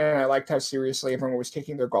fun, and I liked how seriously everyone was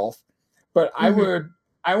taking their golf. But I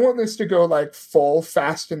want this to go like full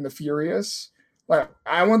Fast and the Furious. Like,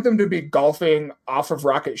 I want them to be golfing off of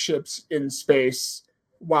rocket ships in space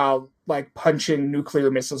while like punching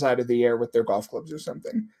nuclear missiles out of the air with their golf clubs or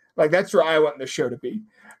something. Like, that's where I want the show to be.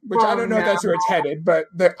 Which I don't know if that's where it's headed, but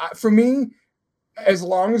for me, as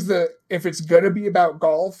long as if it's gonna be about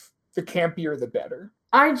golf, the campier the better.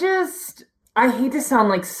 I hate to sound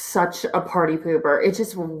like such a party pooper. It's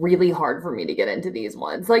just really hard for me to get into these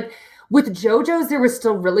ones. Like with JoJo's, there was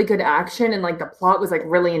still really good action, and like the plot was like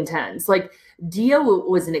really intense. Like Dio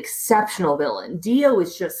was an exceptional villain. Dio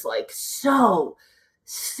is just like so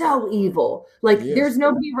evil. Like there's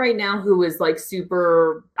nobody right now who is like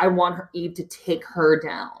super, I want Eve to take her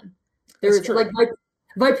down. There's like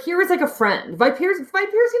Viper is like a friend. Viper's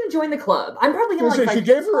gonna join the club. I'm probably gonna like.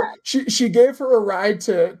 She gave her a ride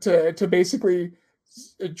to basically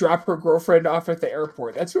drop her girlfriend off at the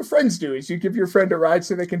airport. That's what friends do: is you give your friend a ride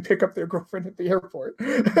so they can pick up their girlfriend at the airport.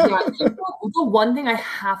 The one thing I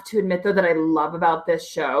have to admit though that I love about this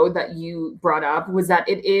show that you brought up was that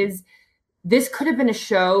this could have been a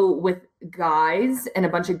show with guys and a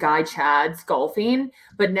bunch of guy chads golfing,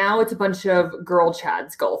 but now it's a bunch of girl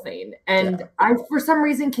chads golfing. And I, for some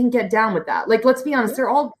reason, can get down with that. Like, let's be honest, they're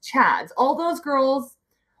all chads. All those girls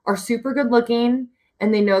are super good looking,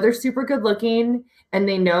 and they know they're super good looking, and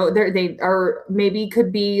they know they are maybe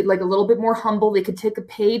could be like a little bit more humble. They could take a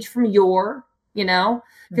page from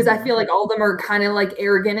because I feel like all of them are kind of like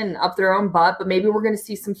arrogant and up their own butt, but maybe we're going to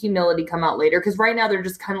see some humility come out later. Because right now they're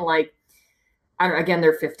just kind of like,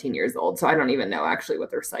 they're 15 years old, so I don't even know actually what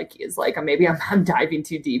their psyche is like. Maybe I'm diving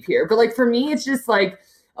too deep here. But like for me, it's just like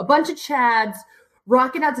a bunch of chads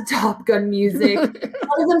rocking out to Top Gun music. One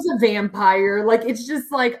of them's a vampire. Like, it's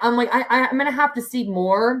just like, I'm like, I'm going to have to see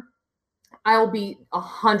more. I'll be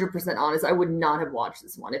 100% honest. I would not have watched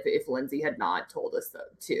this one if Lindsay had not told us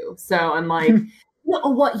to. So I'm like,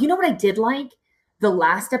 you know what I did like? The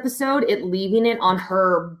last episode, leaving it on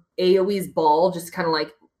her AOE's ball, just kind of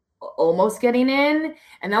like, almost getting in,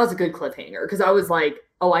 and that was a good cliffhanger because I was like,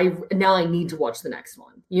 now I need to watch the next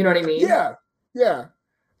one. You know what I mean?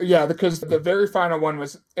 Yeah, because the very final one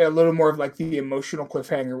was a little more of like the emotional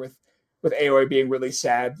cliffhanger with AOE being really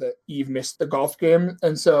sad that Eve missed the golf game.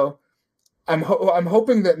 And so I'm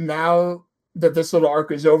hoping that now that this little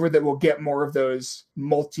arc is over, that we'll get more of those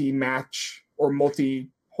multi-match or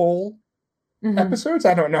multi-hole episodes.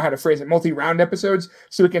 I don't know how to phrase it. Multi-round episodes,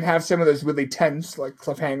 so we can have some of those really tense like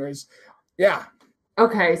cliffhangers. Yeah.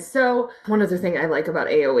 Okay, so one other thing I like about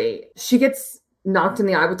AOE, she gets knocked in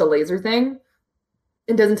the eye with the laser thing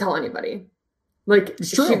and doesn't tell anybody. Like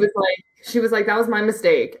she was like, that was my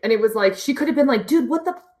mistake. And it was like, she could have been like, dude,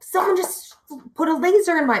 someone just put a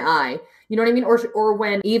laser in my eye. You know what I mean? Or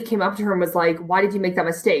when Eve came up to her and was like, why did you make that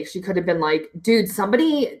mistake? She could have been like, dude,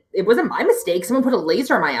 it wasn't my mistake. Someone put a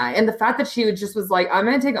laser in my eye. And the fact that she just was like, I'm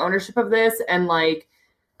going to take ownership of this. And like,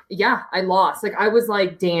 yeah, I lost. Like, I was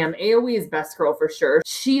like, damn, AOE is best girl for sure.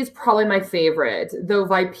 She is probably my favorite, though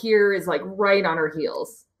Viper is like right on her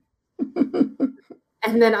heels.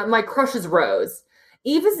 And then my crush is Rose.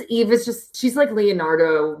 Eve is just, she's like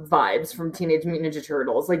Leonardo vibes from Teenage Mutant Ninja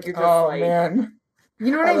Turtles. Like, you're just man. You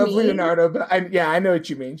know what I mean? I love Leonardo, but I know what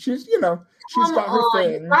you mean. She's, she's got her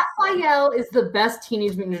thing. Raphael is the best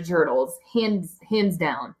Teenage Mutant Ninja Turtles, hands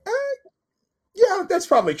down. Yeah, that's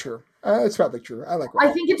probably true. That's probably true. I like Raphael.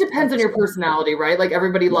 I think it depends on your personality, right? Like,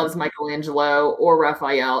 everybody loves Michelangelo or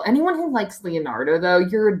Raphael. Anyone who likes Leonardo, though,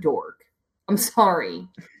 you're a dork. I'm sorry.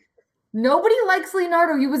 Nobody likes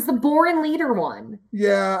Leonardo. He was the boring leader one.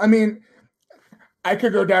 Yeah, I mean, I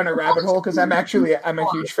could go down a rabbit hole because I'm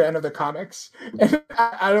a huge fan of the comics. And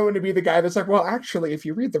I don't want to be the guy that's like, well, actually, if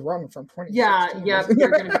you read the run from 2016.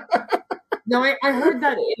 Yeah. No, I heard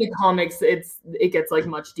that in the comics, it gets like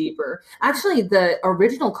much deeper. Actually, the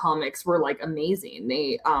original comics were like amazing.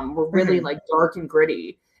 They were really like dark and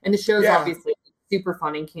gritty. And the show's obviously super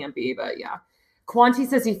fun and campy, but yeah. Quanti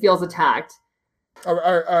says he feels attacked.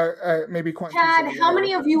 Maybe Quanti. Chad, how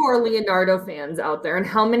many of you are Leonardo fans out there? And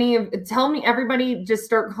tell me, everybody just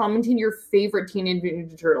start commenting your favorite Teenage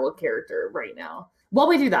Mutant Ninja Turtle character right now. While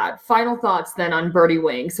we do that, final thoughts then on Birdie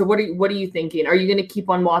Wing. So what are you thinking? Are you going to keep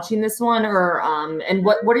on watching this one, or and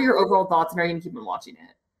what are your overall thoughts, and are you going to keep on watching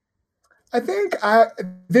it? I think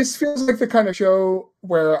this feels like the kind of show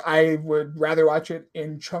where I would rather watch it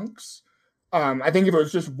in chunks. I think if it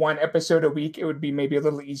was just one episode a week, it would be maybe a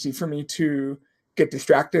little easy for me to get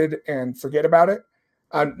distracted and forget about it.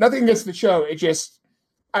 Nothing against the show. It just,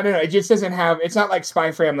 I don't know. It just doesn't have, it's not like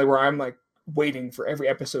Spy Family where I'm like waiting for every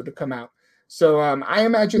episode to come out. So I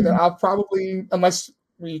imagine that I'll probably, unless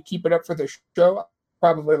we keep it up for the show,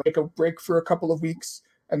 probably like a break for a couple of weeks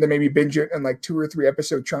and then maybe binge it in like 2 or 3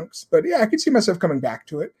 episode chunks. But yeah, I could see myself coming back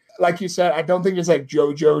to it. Like you said, I don't think it's like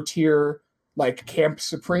JoJo tier, like Camp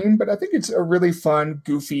Supreme, but I think it's a really fun,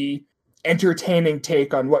 goofy, entertaining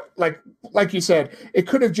take on what, like you said, it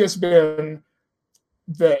could have just been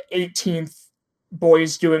the 18th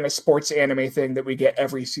boys doing a sports anime thing that we get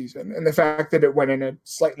every season. And the fact that it went in a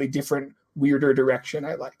slightly different, weirder direction,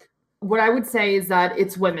 I like. What I would say is that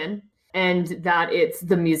it's women and that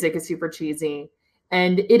the music is super cheesy.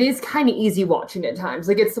 And it is kind of easy watching at times.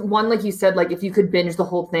 Like, it's one, like you said, like if you could binge the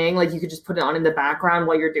whole thing, like you could just put it on in the background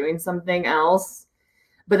while you're doing something else.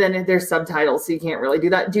 But then there's subtitles, so you can't really do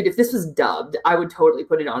that. Dude, if this was dubbed, I would totally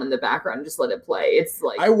put it on in the background and just let it play. It's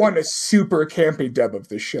like, I want a super campy dub of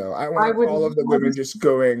the show. I want all of the women just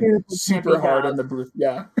going super hard on the booth.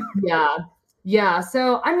 Yeah. Yeah.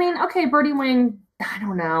 So, I mean, okay, Birdie Wing, I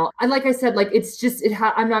don't know. Like I said, like it's just,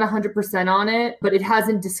 I'm not 100% on it, but it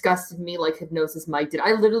hasn't disgusted me like Hypnosis Mike did.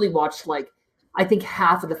 I literally watched like, I think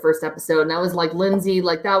half of the first episode, and I was like, Lindsay,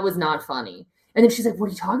 like that was not funny. And then she's like, what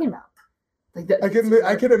are you talking about? Like that,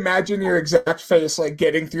 I can imagine your exact face, like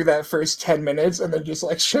getting through that first 10 minutes and then just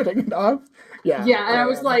like shutting it off. Yeah. Yeah. And I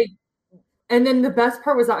was like, and then the best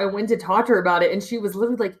part was that I went to talk to her about it, and she was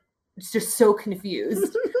literally like, just so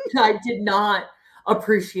confused. I did not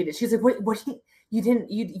appreciate it. She's like, what you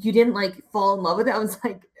didn't like fall in love with it? I was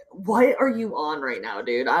like, what are you on right now,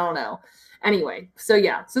 dude? I don't know. Anyway, so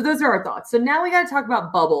yeah, so those are our thoughts. So now we got to talk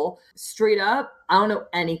about Bubble. Straight up, I don't know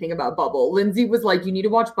anything about Bubble. Lindsay was like, you need to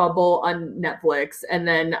watch Bubble on Netflix. And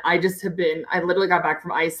then I literally got back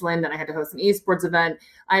from Iceland and I had to host an esports event.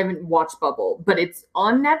 I haven't watched Bubble, but it's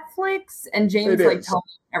on Netflix. And James, like, tell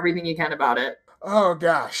me everything you can about it. Oh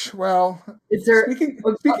gosh. Well, speaking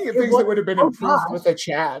of things that would have been improved with a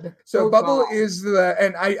Chad. So Bubble is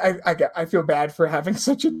and I feel bad for having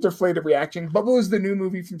such a deflated reaction. Bubble is the new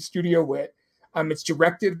movie from Studio Wit. It's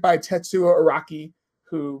directed by Tetsuo Araki,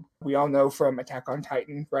 who we all know from Attack on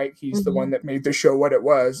Titan, right? He's the one that made the show what it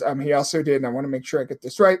was. He also did, and I want to make sure I get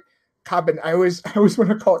this right, I always want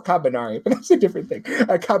to call it Kabanari, but that's a different thing.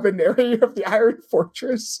 Kabanari of the Iron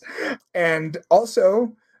Fortress. And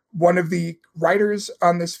also, one of the writers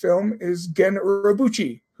on this film is Gen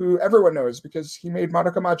Urobuchi, who everyone knows because he made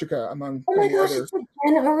Madoka Magica, among many other. It's a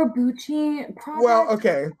Gen Urobuchi project? Well,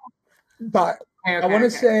 okay. But I want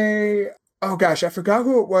to say, oh gosh, I forgot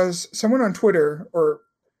who it was. Someone on Twitter, or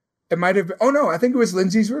It might have been, oh no, I think it was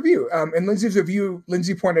Lindsay's review. In Lindsay's review,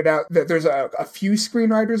 Lindsay pointed out that there's a few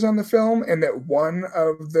screenwriters on the film, and that one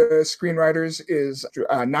of the screenwriters is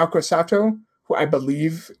Naoko Sato, who I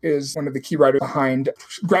believe is one of the key writers behind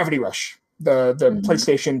Gravity Rush, the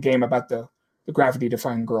PlayStation game about the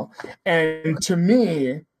gravity-defying girl. And to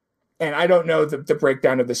me, and I don't know the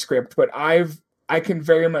breakdown of the script, but I can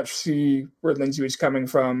very much see where Lindsay was coming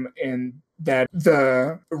from in that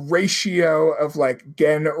the ratio of like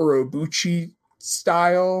Gen Urobuchi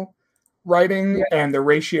style writing and the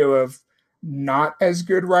ratio of not as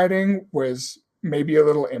good writing was maybe a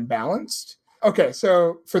little imbalanced. Okay,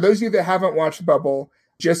 so for those of you that haven't watched Bubble,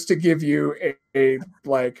 just to give you a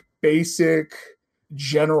like basic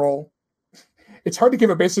general, it's hard to give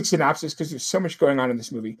a basic synopsis because there's so much going on in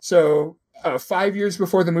this movie. So 5 years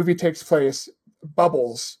before the movie takes place,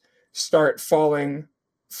 bubbles start falling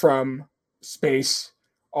from space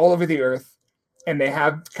all over the earth, and they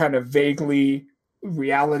have kind of vaguely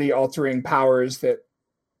reality altering powers that,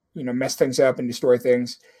 you know, mess things up and destroy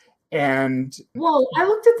things. And well, I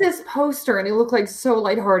looked at this poster and it looked like so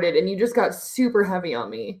lighthearted, and you just got super heavy on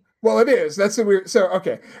me. Well, it is. That's the weird. So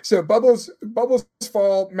okay, so bubbles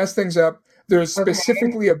fall, mess things up. There's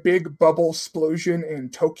specifically a big bubble explosion in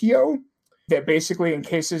Tokyo that basically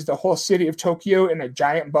encases the whole city of Tokyo in a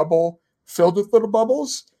giant bubble filled with little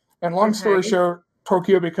bubbles. And long story short,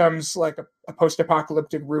 Tokyo becomes like a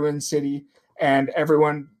post-apocalyptic ruined city, and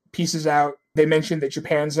everyone pieces out. They mentioned that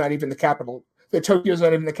Japan's not even the capital, that Tokyo's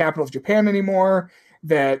not even the capital of Japan anymore,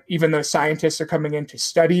 that even though scientists are coming in to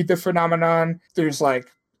study the phenomenon, there's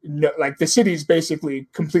like, no, like the city's basically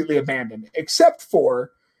completely abandoned, except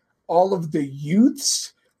for all of the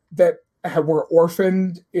youths that were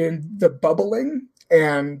orphaned in the bubbling,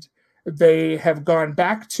 and they have gone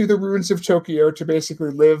back to the ruins of Tokyo to basically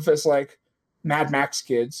live as like Mad Max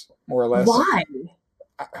kids, more or less. Why?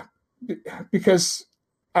 Because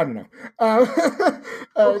I don't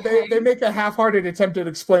know. They make a half-hearted attempt at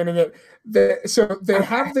explaining it. So they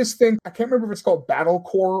have this thing. I can't remember if it's called Battle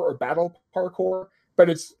Core or Battle Parkour, but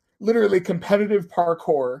it's literally competitive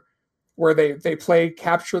parkour where they play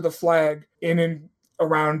capture the flag in and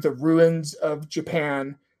around the ruins of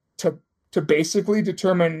Japan to basically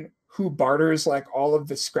determine who barters like all of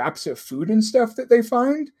the scraps of food and stuff that they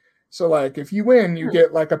find. So like if you win, you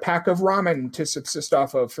get like a pack of ramen to subsist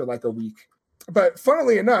off of for like a week. But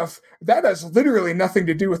funnily enough, that has literally nothing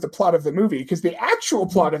to do with the plot of the movie, because the actual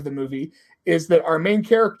plot of the movie is that our main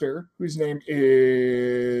character, whose name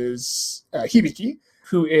is Hibiki,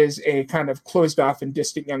 who is a kind of closed off and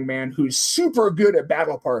distant young man who's super good at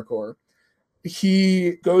battle parkour,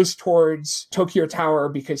 he goes towards Tokyo Tower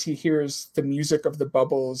because he hears the music of the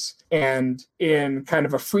bubbles, and in kind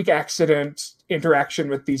of a freak accident interaction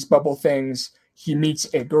with these bubble things, he meets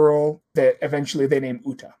a girl that eventually they name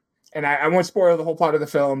Uta. And I won't spoil the whole plot of the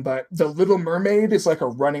film, but The Little Mermaid is like a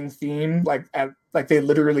running theme. Like they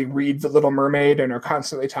literally read The Little Mermaid and are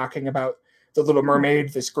constantly talking about The Little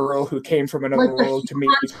Mermaid, this girl who came from another world to meet.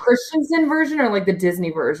 Hans Christensen version or like the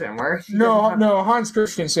Disney version where no, Hans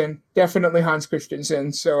Christensen, definitely Hans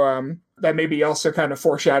Christensen. So that maybe also kind of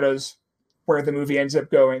foreshadows where the movie ends up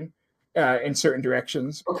going in certain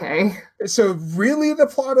directions. Okay. So really the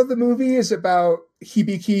plot of the movie is about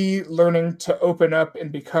Hibiki learning to open up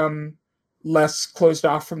and become less closed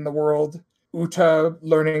off from the world. Uta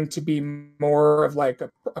learning to be more of like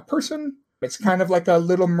a person. It's kind of like a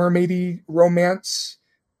Little Mermaidy romance.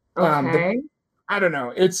 Okay. I don't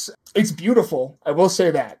know. It's beautiful. I will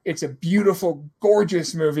say that. It's a beautiful,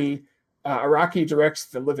 gorgeous movie. Araki directs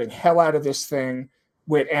the living hell out of this thing.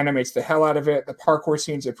 Wit animates the hell out of it. The parkour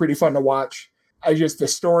scenes are pretty fun to watch. The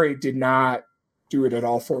story did not do it at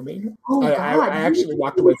all for me. Oh, God. I actually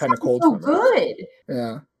walked away kind of cold from it. So good.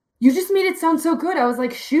 Yeah. You just made it sound so good. I was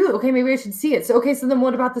like, shoot, okay, maybe I should see it. So then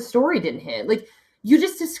what about the story didn't hit? Like, you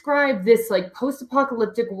just described this like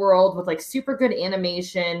post-apocalyptic world with like super good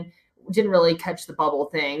animation. Didn't really catch the bubble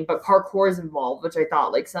thing, but parkour is involved, which I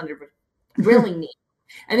thought like sounded really neat.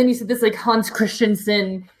 And then you said this like Hans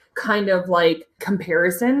Christensen kind of like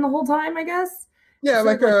comparison the whole time, I guess. Yeah, so,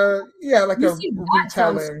 like a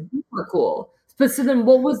retelling. Super cool. But so then,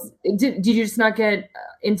 what was? Did you just not get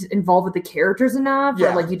involved with the characters enough,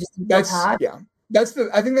 or like you just I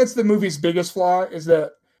think that's the movie's biggest flaw, is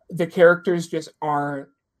that the characters just aren't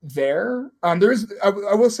there. I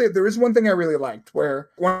will say there is one thing I really liked, where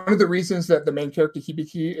one of the reasons that the main character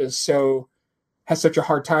Hibiki has such a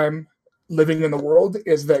hard time living in the world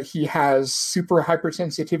is that he has super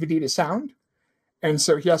hypersensitivity to sound. And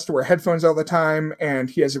so he has to wear headphones all the time, and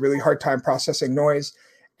he has a really hard time processing noise.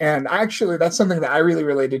 And actually, that's something that I really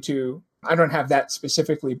related to. I don't have that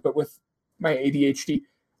specifically, but with my ADHD,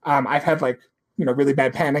 I've had like, really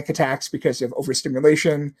bad panic attacks because of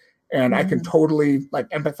overstimulation. And I can totally like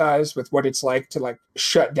empathize with what it's like to like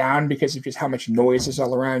shut down because of just how much noise is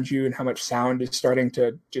all around you and how much sound is starting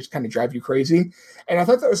to just kind of drive you crazy. And I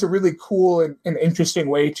thought that was a really cool and interesting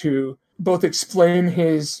way to both explain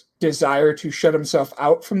his desire to shut himself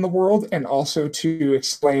out from the world and also to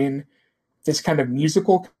explain this kind of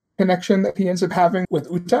musical connection that he ends up having with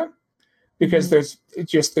Uta, because there's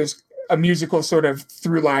a musical sort of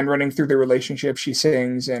through line running through the relationship. She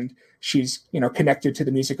sings and she's, connected to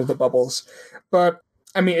the music of the bubbles. But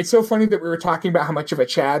I mean, it's so funny that we were talking about how much of a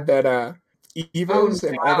Chad that Eva is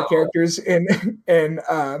and all the characters in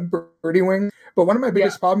Birdie Wing. But one of my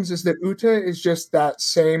biggest problems is that Uta is just that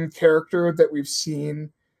same character that we've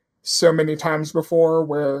seen so many times before,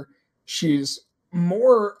 where she's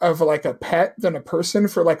more of like a pet than a person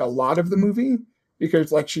for like a lot of the movie,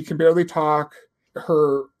 because like she can barely talk.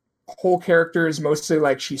 Her whole character is mostly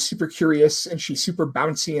like she's super curious and she's super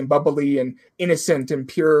bouncy and bubbly and innocent and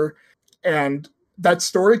pure. And that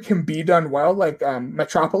story can be done well. Like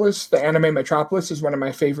Metropolis, the anime Metropolis, is one of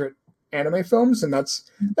my favorite anime films, and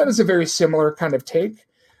that is a very similar kind of take.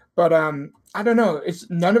 But I don't know.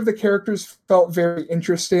 None of the characters felt very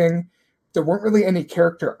interesting. There weren't really any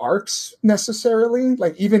character arcs necessarily.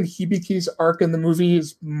 Like even Hibiki's arc in the movie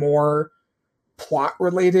is more plot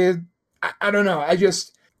related. I don't know.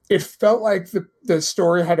 It felt like the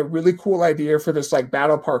story had a really cool idea for this like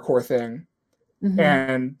battle parkour thing.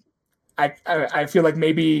 And I feel like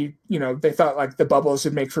maybe, they thought like the bubbles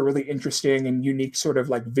would make for really interesting and unique sort of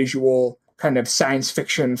like visual kind of science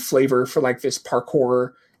fiction flavor for like this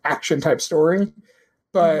parkour action type story.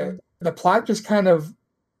 But the plot just kind of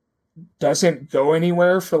doesn't go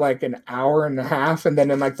anywhere for like an hour and a half. And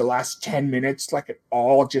then in like the last 10 minutes, like it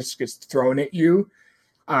all just gets thrown at you.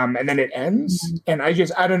 And then it ends. And I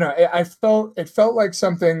don't know. It felt like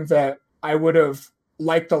something that I would have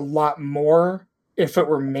liked a lot more if it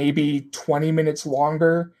were maybe 20 minutes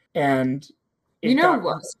longer. And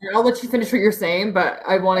I'll let you finish what you're saying, but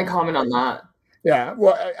I want to comment on that. Yeah,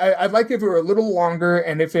 well, I'd like if it were a little longer,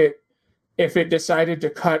 and if it decided to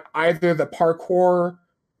cut either the parkour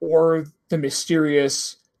or the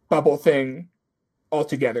mysterious bubble thing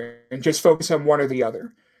altogether and just focus on one or the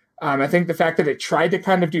other. I think the fact that it tried to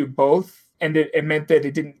kind of do both, and it meant that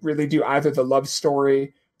it didn't really do either the love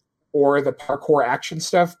story or the parkour action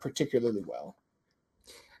stuff particularly well.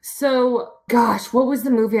 So, gosh, what was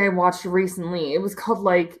the movie I watched recently? It was called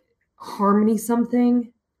like Harmony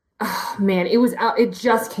something. Oh, man, it was out. It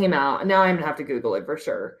just came out. Now I'm gonna have to Google it for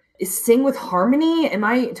sure. Is Sing with Harmony? Am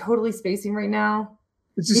I totally spacing right now?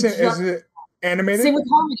 Is it animated? Sing with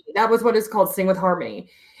Harmony. That was what it's called. Sing with Harmony.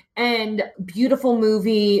 And beautiful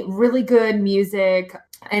movie, really good music,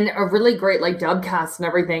 and a really great like dub cast and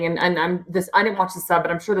everything. And I didn't watch the sub,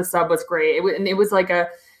 but I'm sure the sub was great. It was like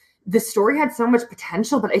the story had so much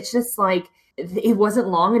potential, but it's just like it wasn't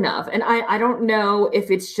long enough. And I don't know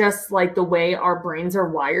if it's just like the way our brains are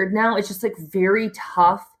wired now. It's just like very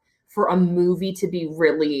tough for a movie to be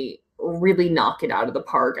really, really knock it out of the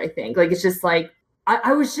park, I think. Like it's just like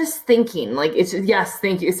I was just thinking, like, yes,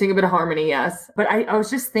 thank you. Sing a bit of harmony, yes. But I was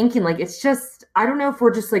just thinking, like, it's just, I don't know if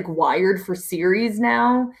we're just like wired for series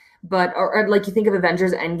now, but, or like you think of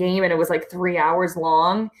Avengers Endgame and it was like 3 hours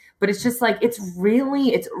long, but it's just like, it's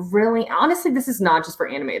really, honestly, this is not just for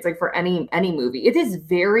anime. It's like for any movie. It is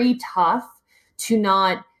very tough to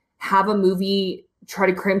not have a movie try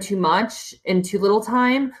to cram too much in too little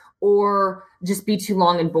time or just be too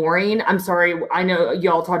long and boring. I'm sorry. I know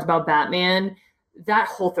y'all talked about Batman. That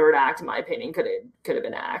whole third act, in my opinion, could have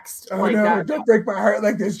been axed. Oh like no! That, don't break my heart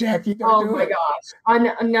like this, Jackie. Don't do my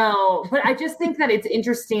gosh! No, but I just think that it's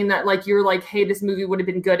interesting that like you're like, hey, this movie would have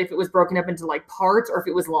been good if it was broken up into like parts or if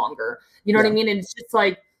it was longer. You know what I mean? And it's just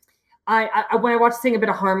like I when I watched Sing a Bit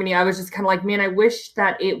of Harmony, I was just kind of like, man, I wish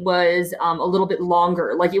that it was a little bit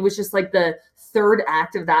longer. Like it was just like the third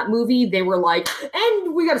act of that movie. They were like,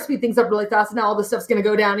 and we got to speed things up really fast. And now all this stuff's going to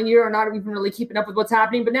go down and you're not even really keeping up with what's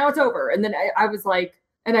happening, but now it's over. And then I was like,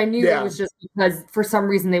 and I knew it was just because for some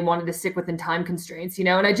reason they wanted to stick within time constraints, you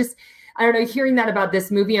know? And I don't know, hearing that about this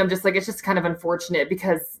movie, I'm just like, it's just kind of unfortunate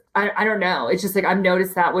because I don't know. It's just like, I've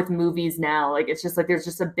noticed that with movies now, like, it's just like, there's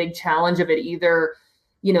just a big challenge of it. Either,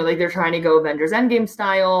 you know, like they're trying to go Avengers Endgame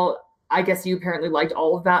style. I guess you apparently liked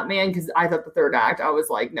all of Batman because I thought the third act, I was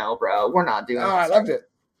like, no, bro, we're not doing this. I loved it.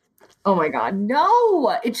 Oh my God,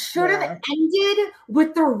 no. It should have ended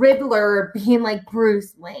with the Riddler being like,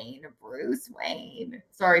 Bruce Wayne.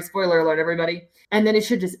 Sorry, spoiler alert, everybody. And then it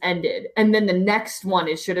should just ended. And then the next one,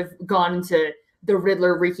 it should have gone into the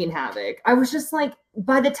Riddler wreaking havoc. I was just like,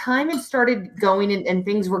 by the time it started going and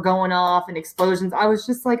things were going off and explosions, I was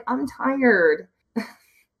just like, I'm tired.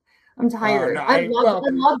 I'm tired. No, I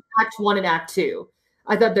love Act 1 and Act 2.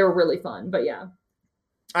 I thought they were really fun, but yeah.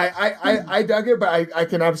 I dug it, but I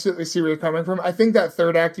can absolutely see where you're coming from. I think that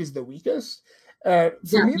third act is the weakest. For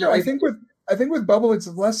me, though, I think with Bubble, it's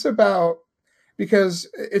less about, because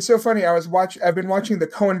it's so funny. I've been watching the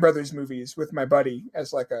Coen Brothers movies with my buddy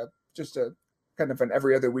as like a kind of an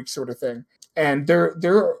every other week sort of thing. And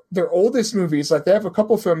their oldest movies, like they have a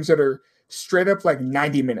couple films that are straight up like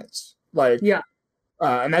 90 minutes. Like, yeah.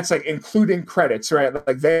 And that's like including credits, right?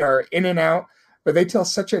 Like they are in and out, but they tell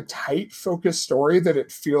such a tight, focused story that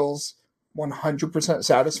it feels 100%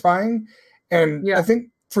 satisfying. And I think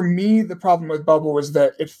for me, the problem with Bubble was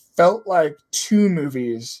that it felt like two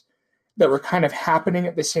movies that were kind of happening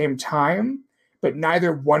at the same time, but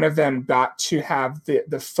neither one of them got to have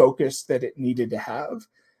the focus that it needed to have.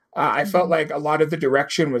 I felt like a lot of the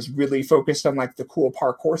direction was really focused on like the cool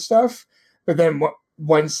parkour stuff, but then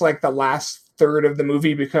once like the last third of the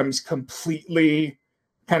movie becomes completely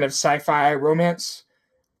kind of sci-fi romance,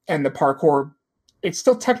 and the parkour, it's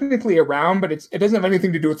still technically around, but it doesn't have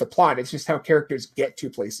anything to do with the plot. It's just how characters get to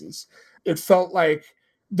places. It felt like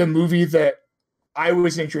the movie that I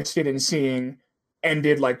was interested in seeing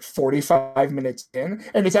ended like 45 minutes in.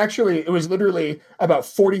 And it was literally about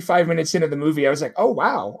 45 minutes into the movie. I was like, oh,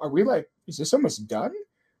 wow. Are we like, is this almost done?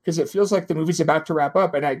 Because it feels like the movie's about to wrap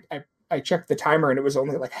up. And I checked the timer and it was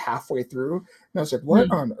only like halfway through. And I was like,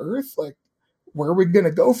 what on earth? Like, where are we going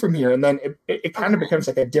to go from here? And then it kind of becomes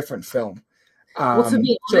like a different film. Well, to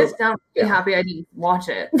be honest, I'm really happy I didn't watch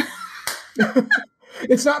it.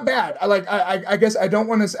 It's not bad. I guess I don't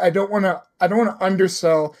want to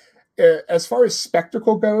undersell as far as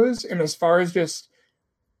spectacle goes, and as far as just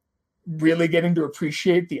really getting to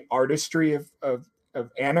appreciate the artistry of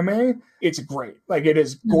anime. It's great. Like, it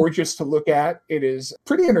is gorgeous to look at. It is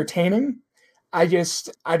pretty entertaining. I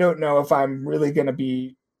don't know if I'm really going to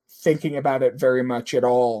be thinking about it very much at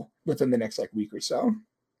all within the next like week or so.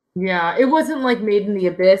 Yeah, it wasn't like Made in the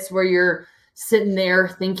Abyss where you're sitting there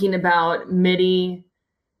thinking about MIDI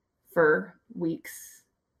for weeks.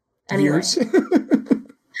 Anyway. Years.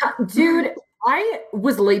 Dude, I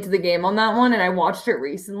was late to the game on that one, and I watched it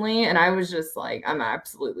recently, and I was just like, I'm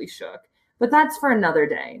absolutely shook. But that's for another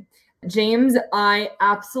day. James, I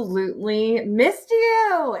absolutely missed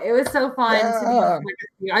you. It was so fun to be with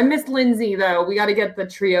you. I missed Lindsay, though. We got to get the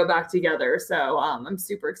trio back together. So I'm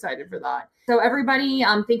super excited for that. So everybody,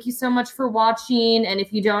 thank you so much for watching. And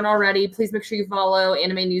if you don't already, please make sure you follow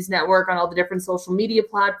Anime News Network on all the different social media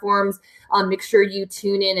platforms. Make sure you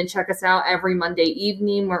tune in and check us out every Monday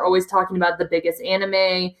evening. We're always talking about the biggest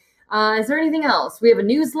anime. Is there anything else? We have a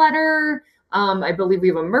newsletter. I believe we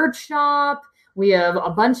have a merch shop. We have a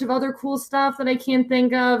bunch of other cool stuff that I can't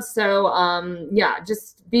think of. So,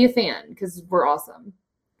 just be a fan because we're awesome.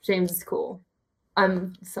 James is cool.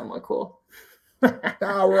 I'm somewhat cool.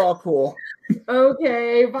 We're all cool.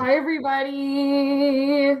 Okay. Bye,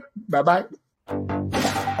 everybody. Bye-bye.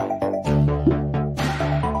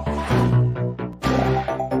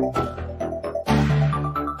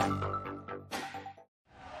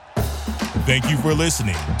 Thank you for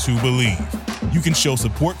listening to Believe. You can show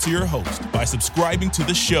support to your host by subscribing to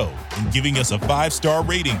the show and giving us a 5-star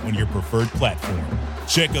rating on your preferred platform.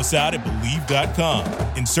 Check us out at Believe.com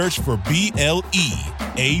and search for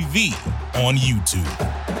BLEAV on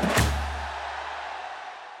YouTube.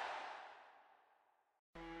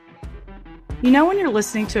 You know when you're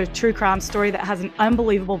listening to a true crime story that has an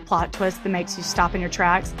unbelievable plot twist that makes you stop in your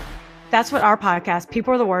tracks? That's what our podcast,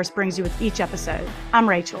 People Are the Worst, brings you with each episode. I'm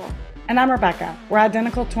Rachel. And I'm Rebecca. We're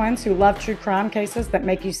identical twins who love true crime cases that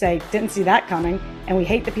make you say, didn't see that coming, and we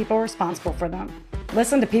hate the people responsible for them.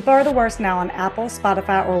 Listen to People Are the Worst now on Apple,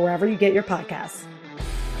 Spotify, or wherever you get your podcasts.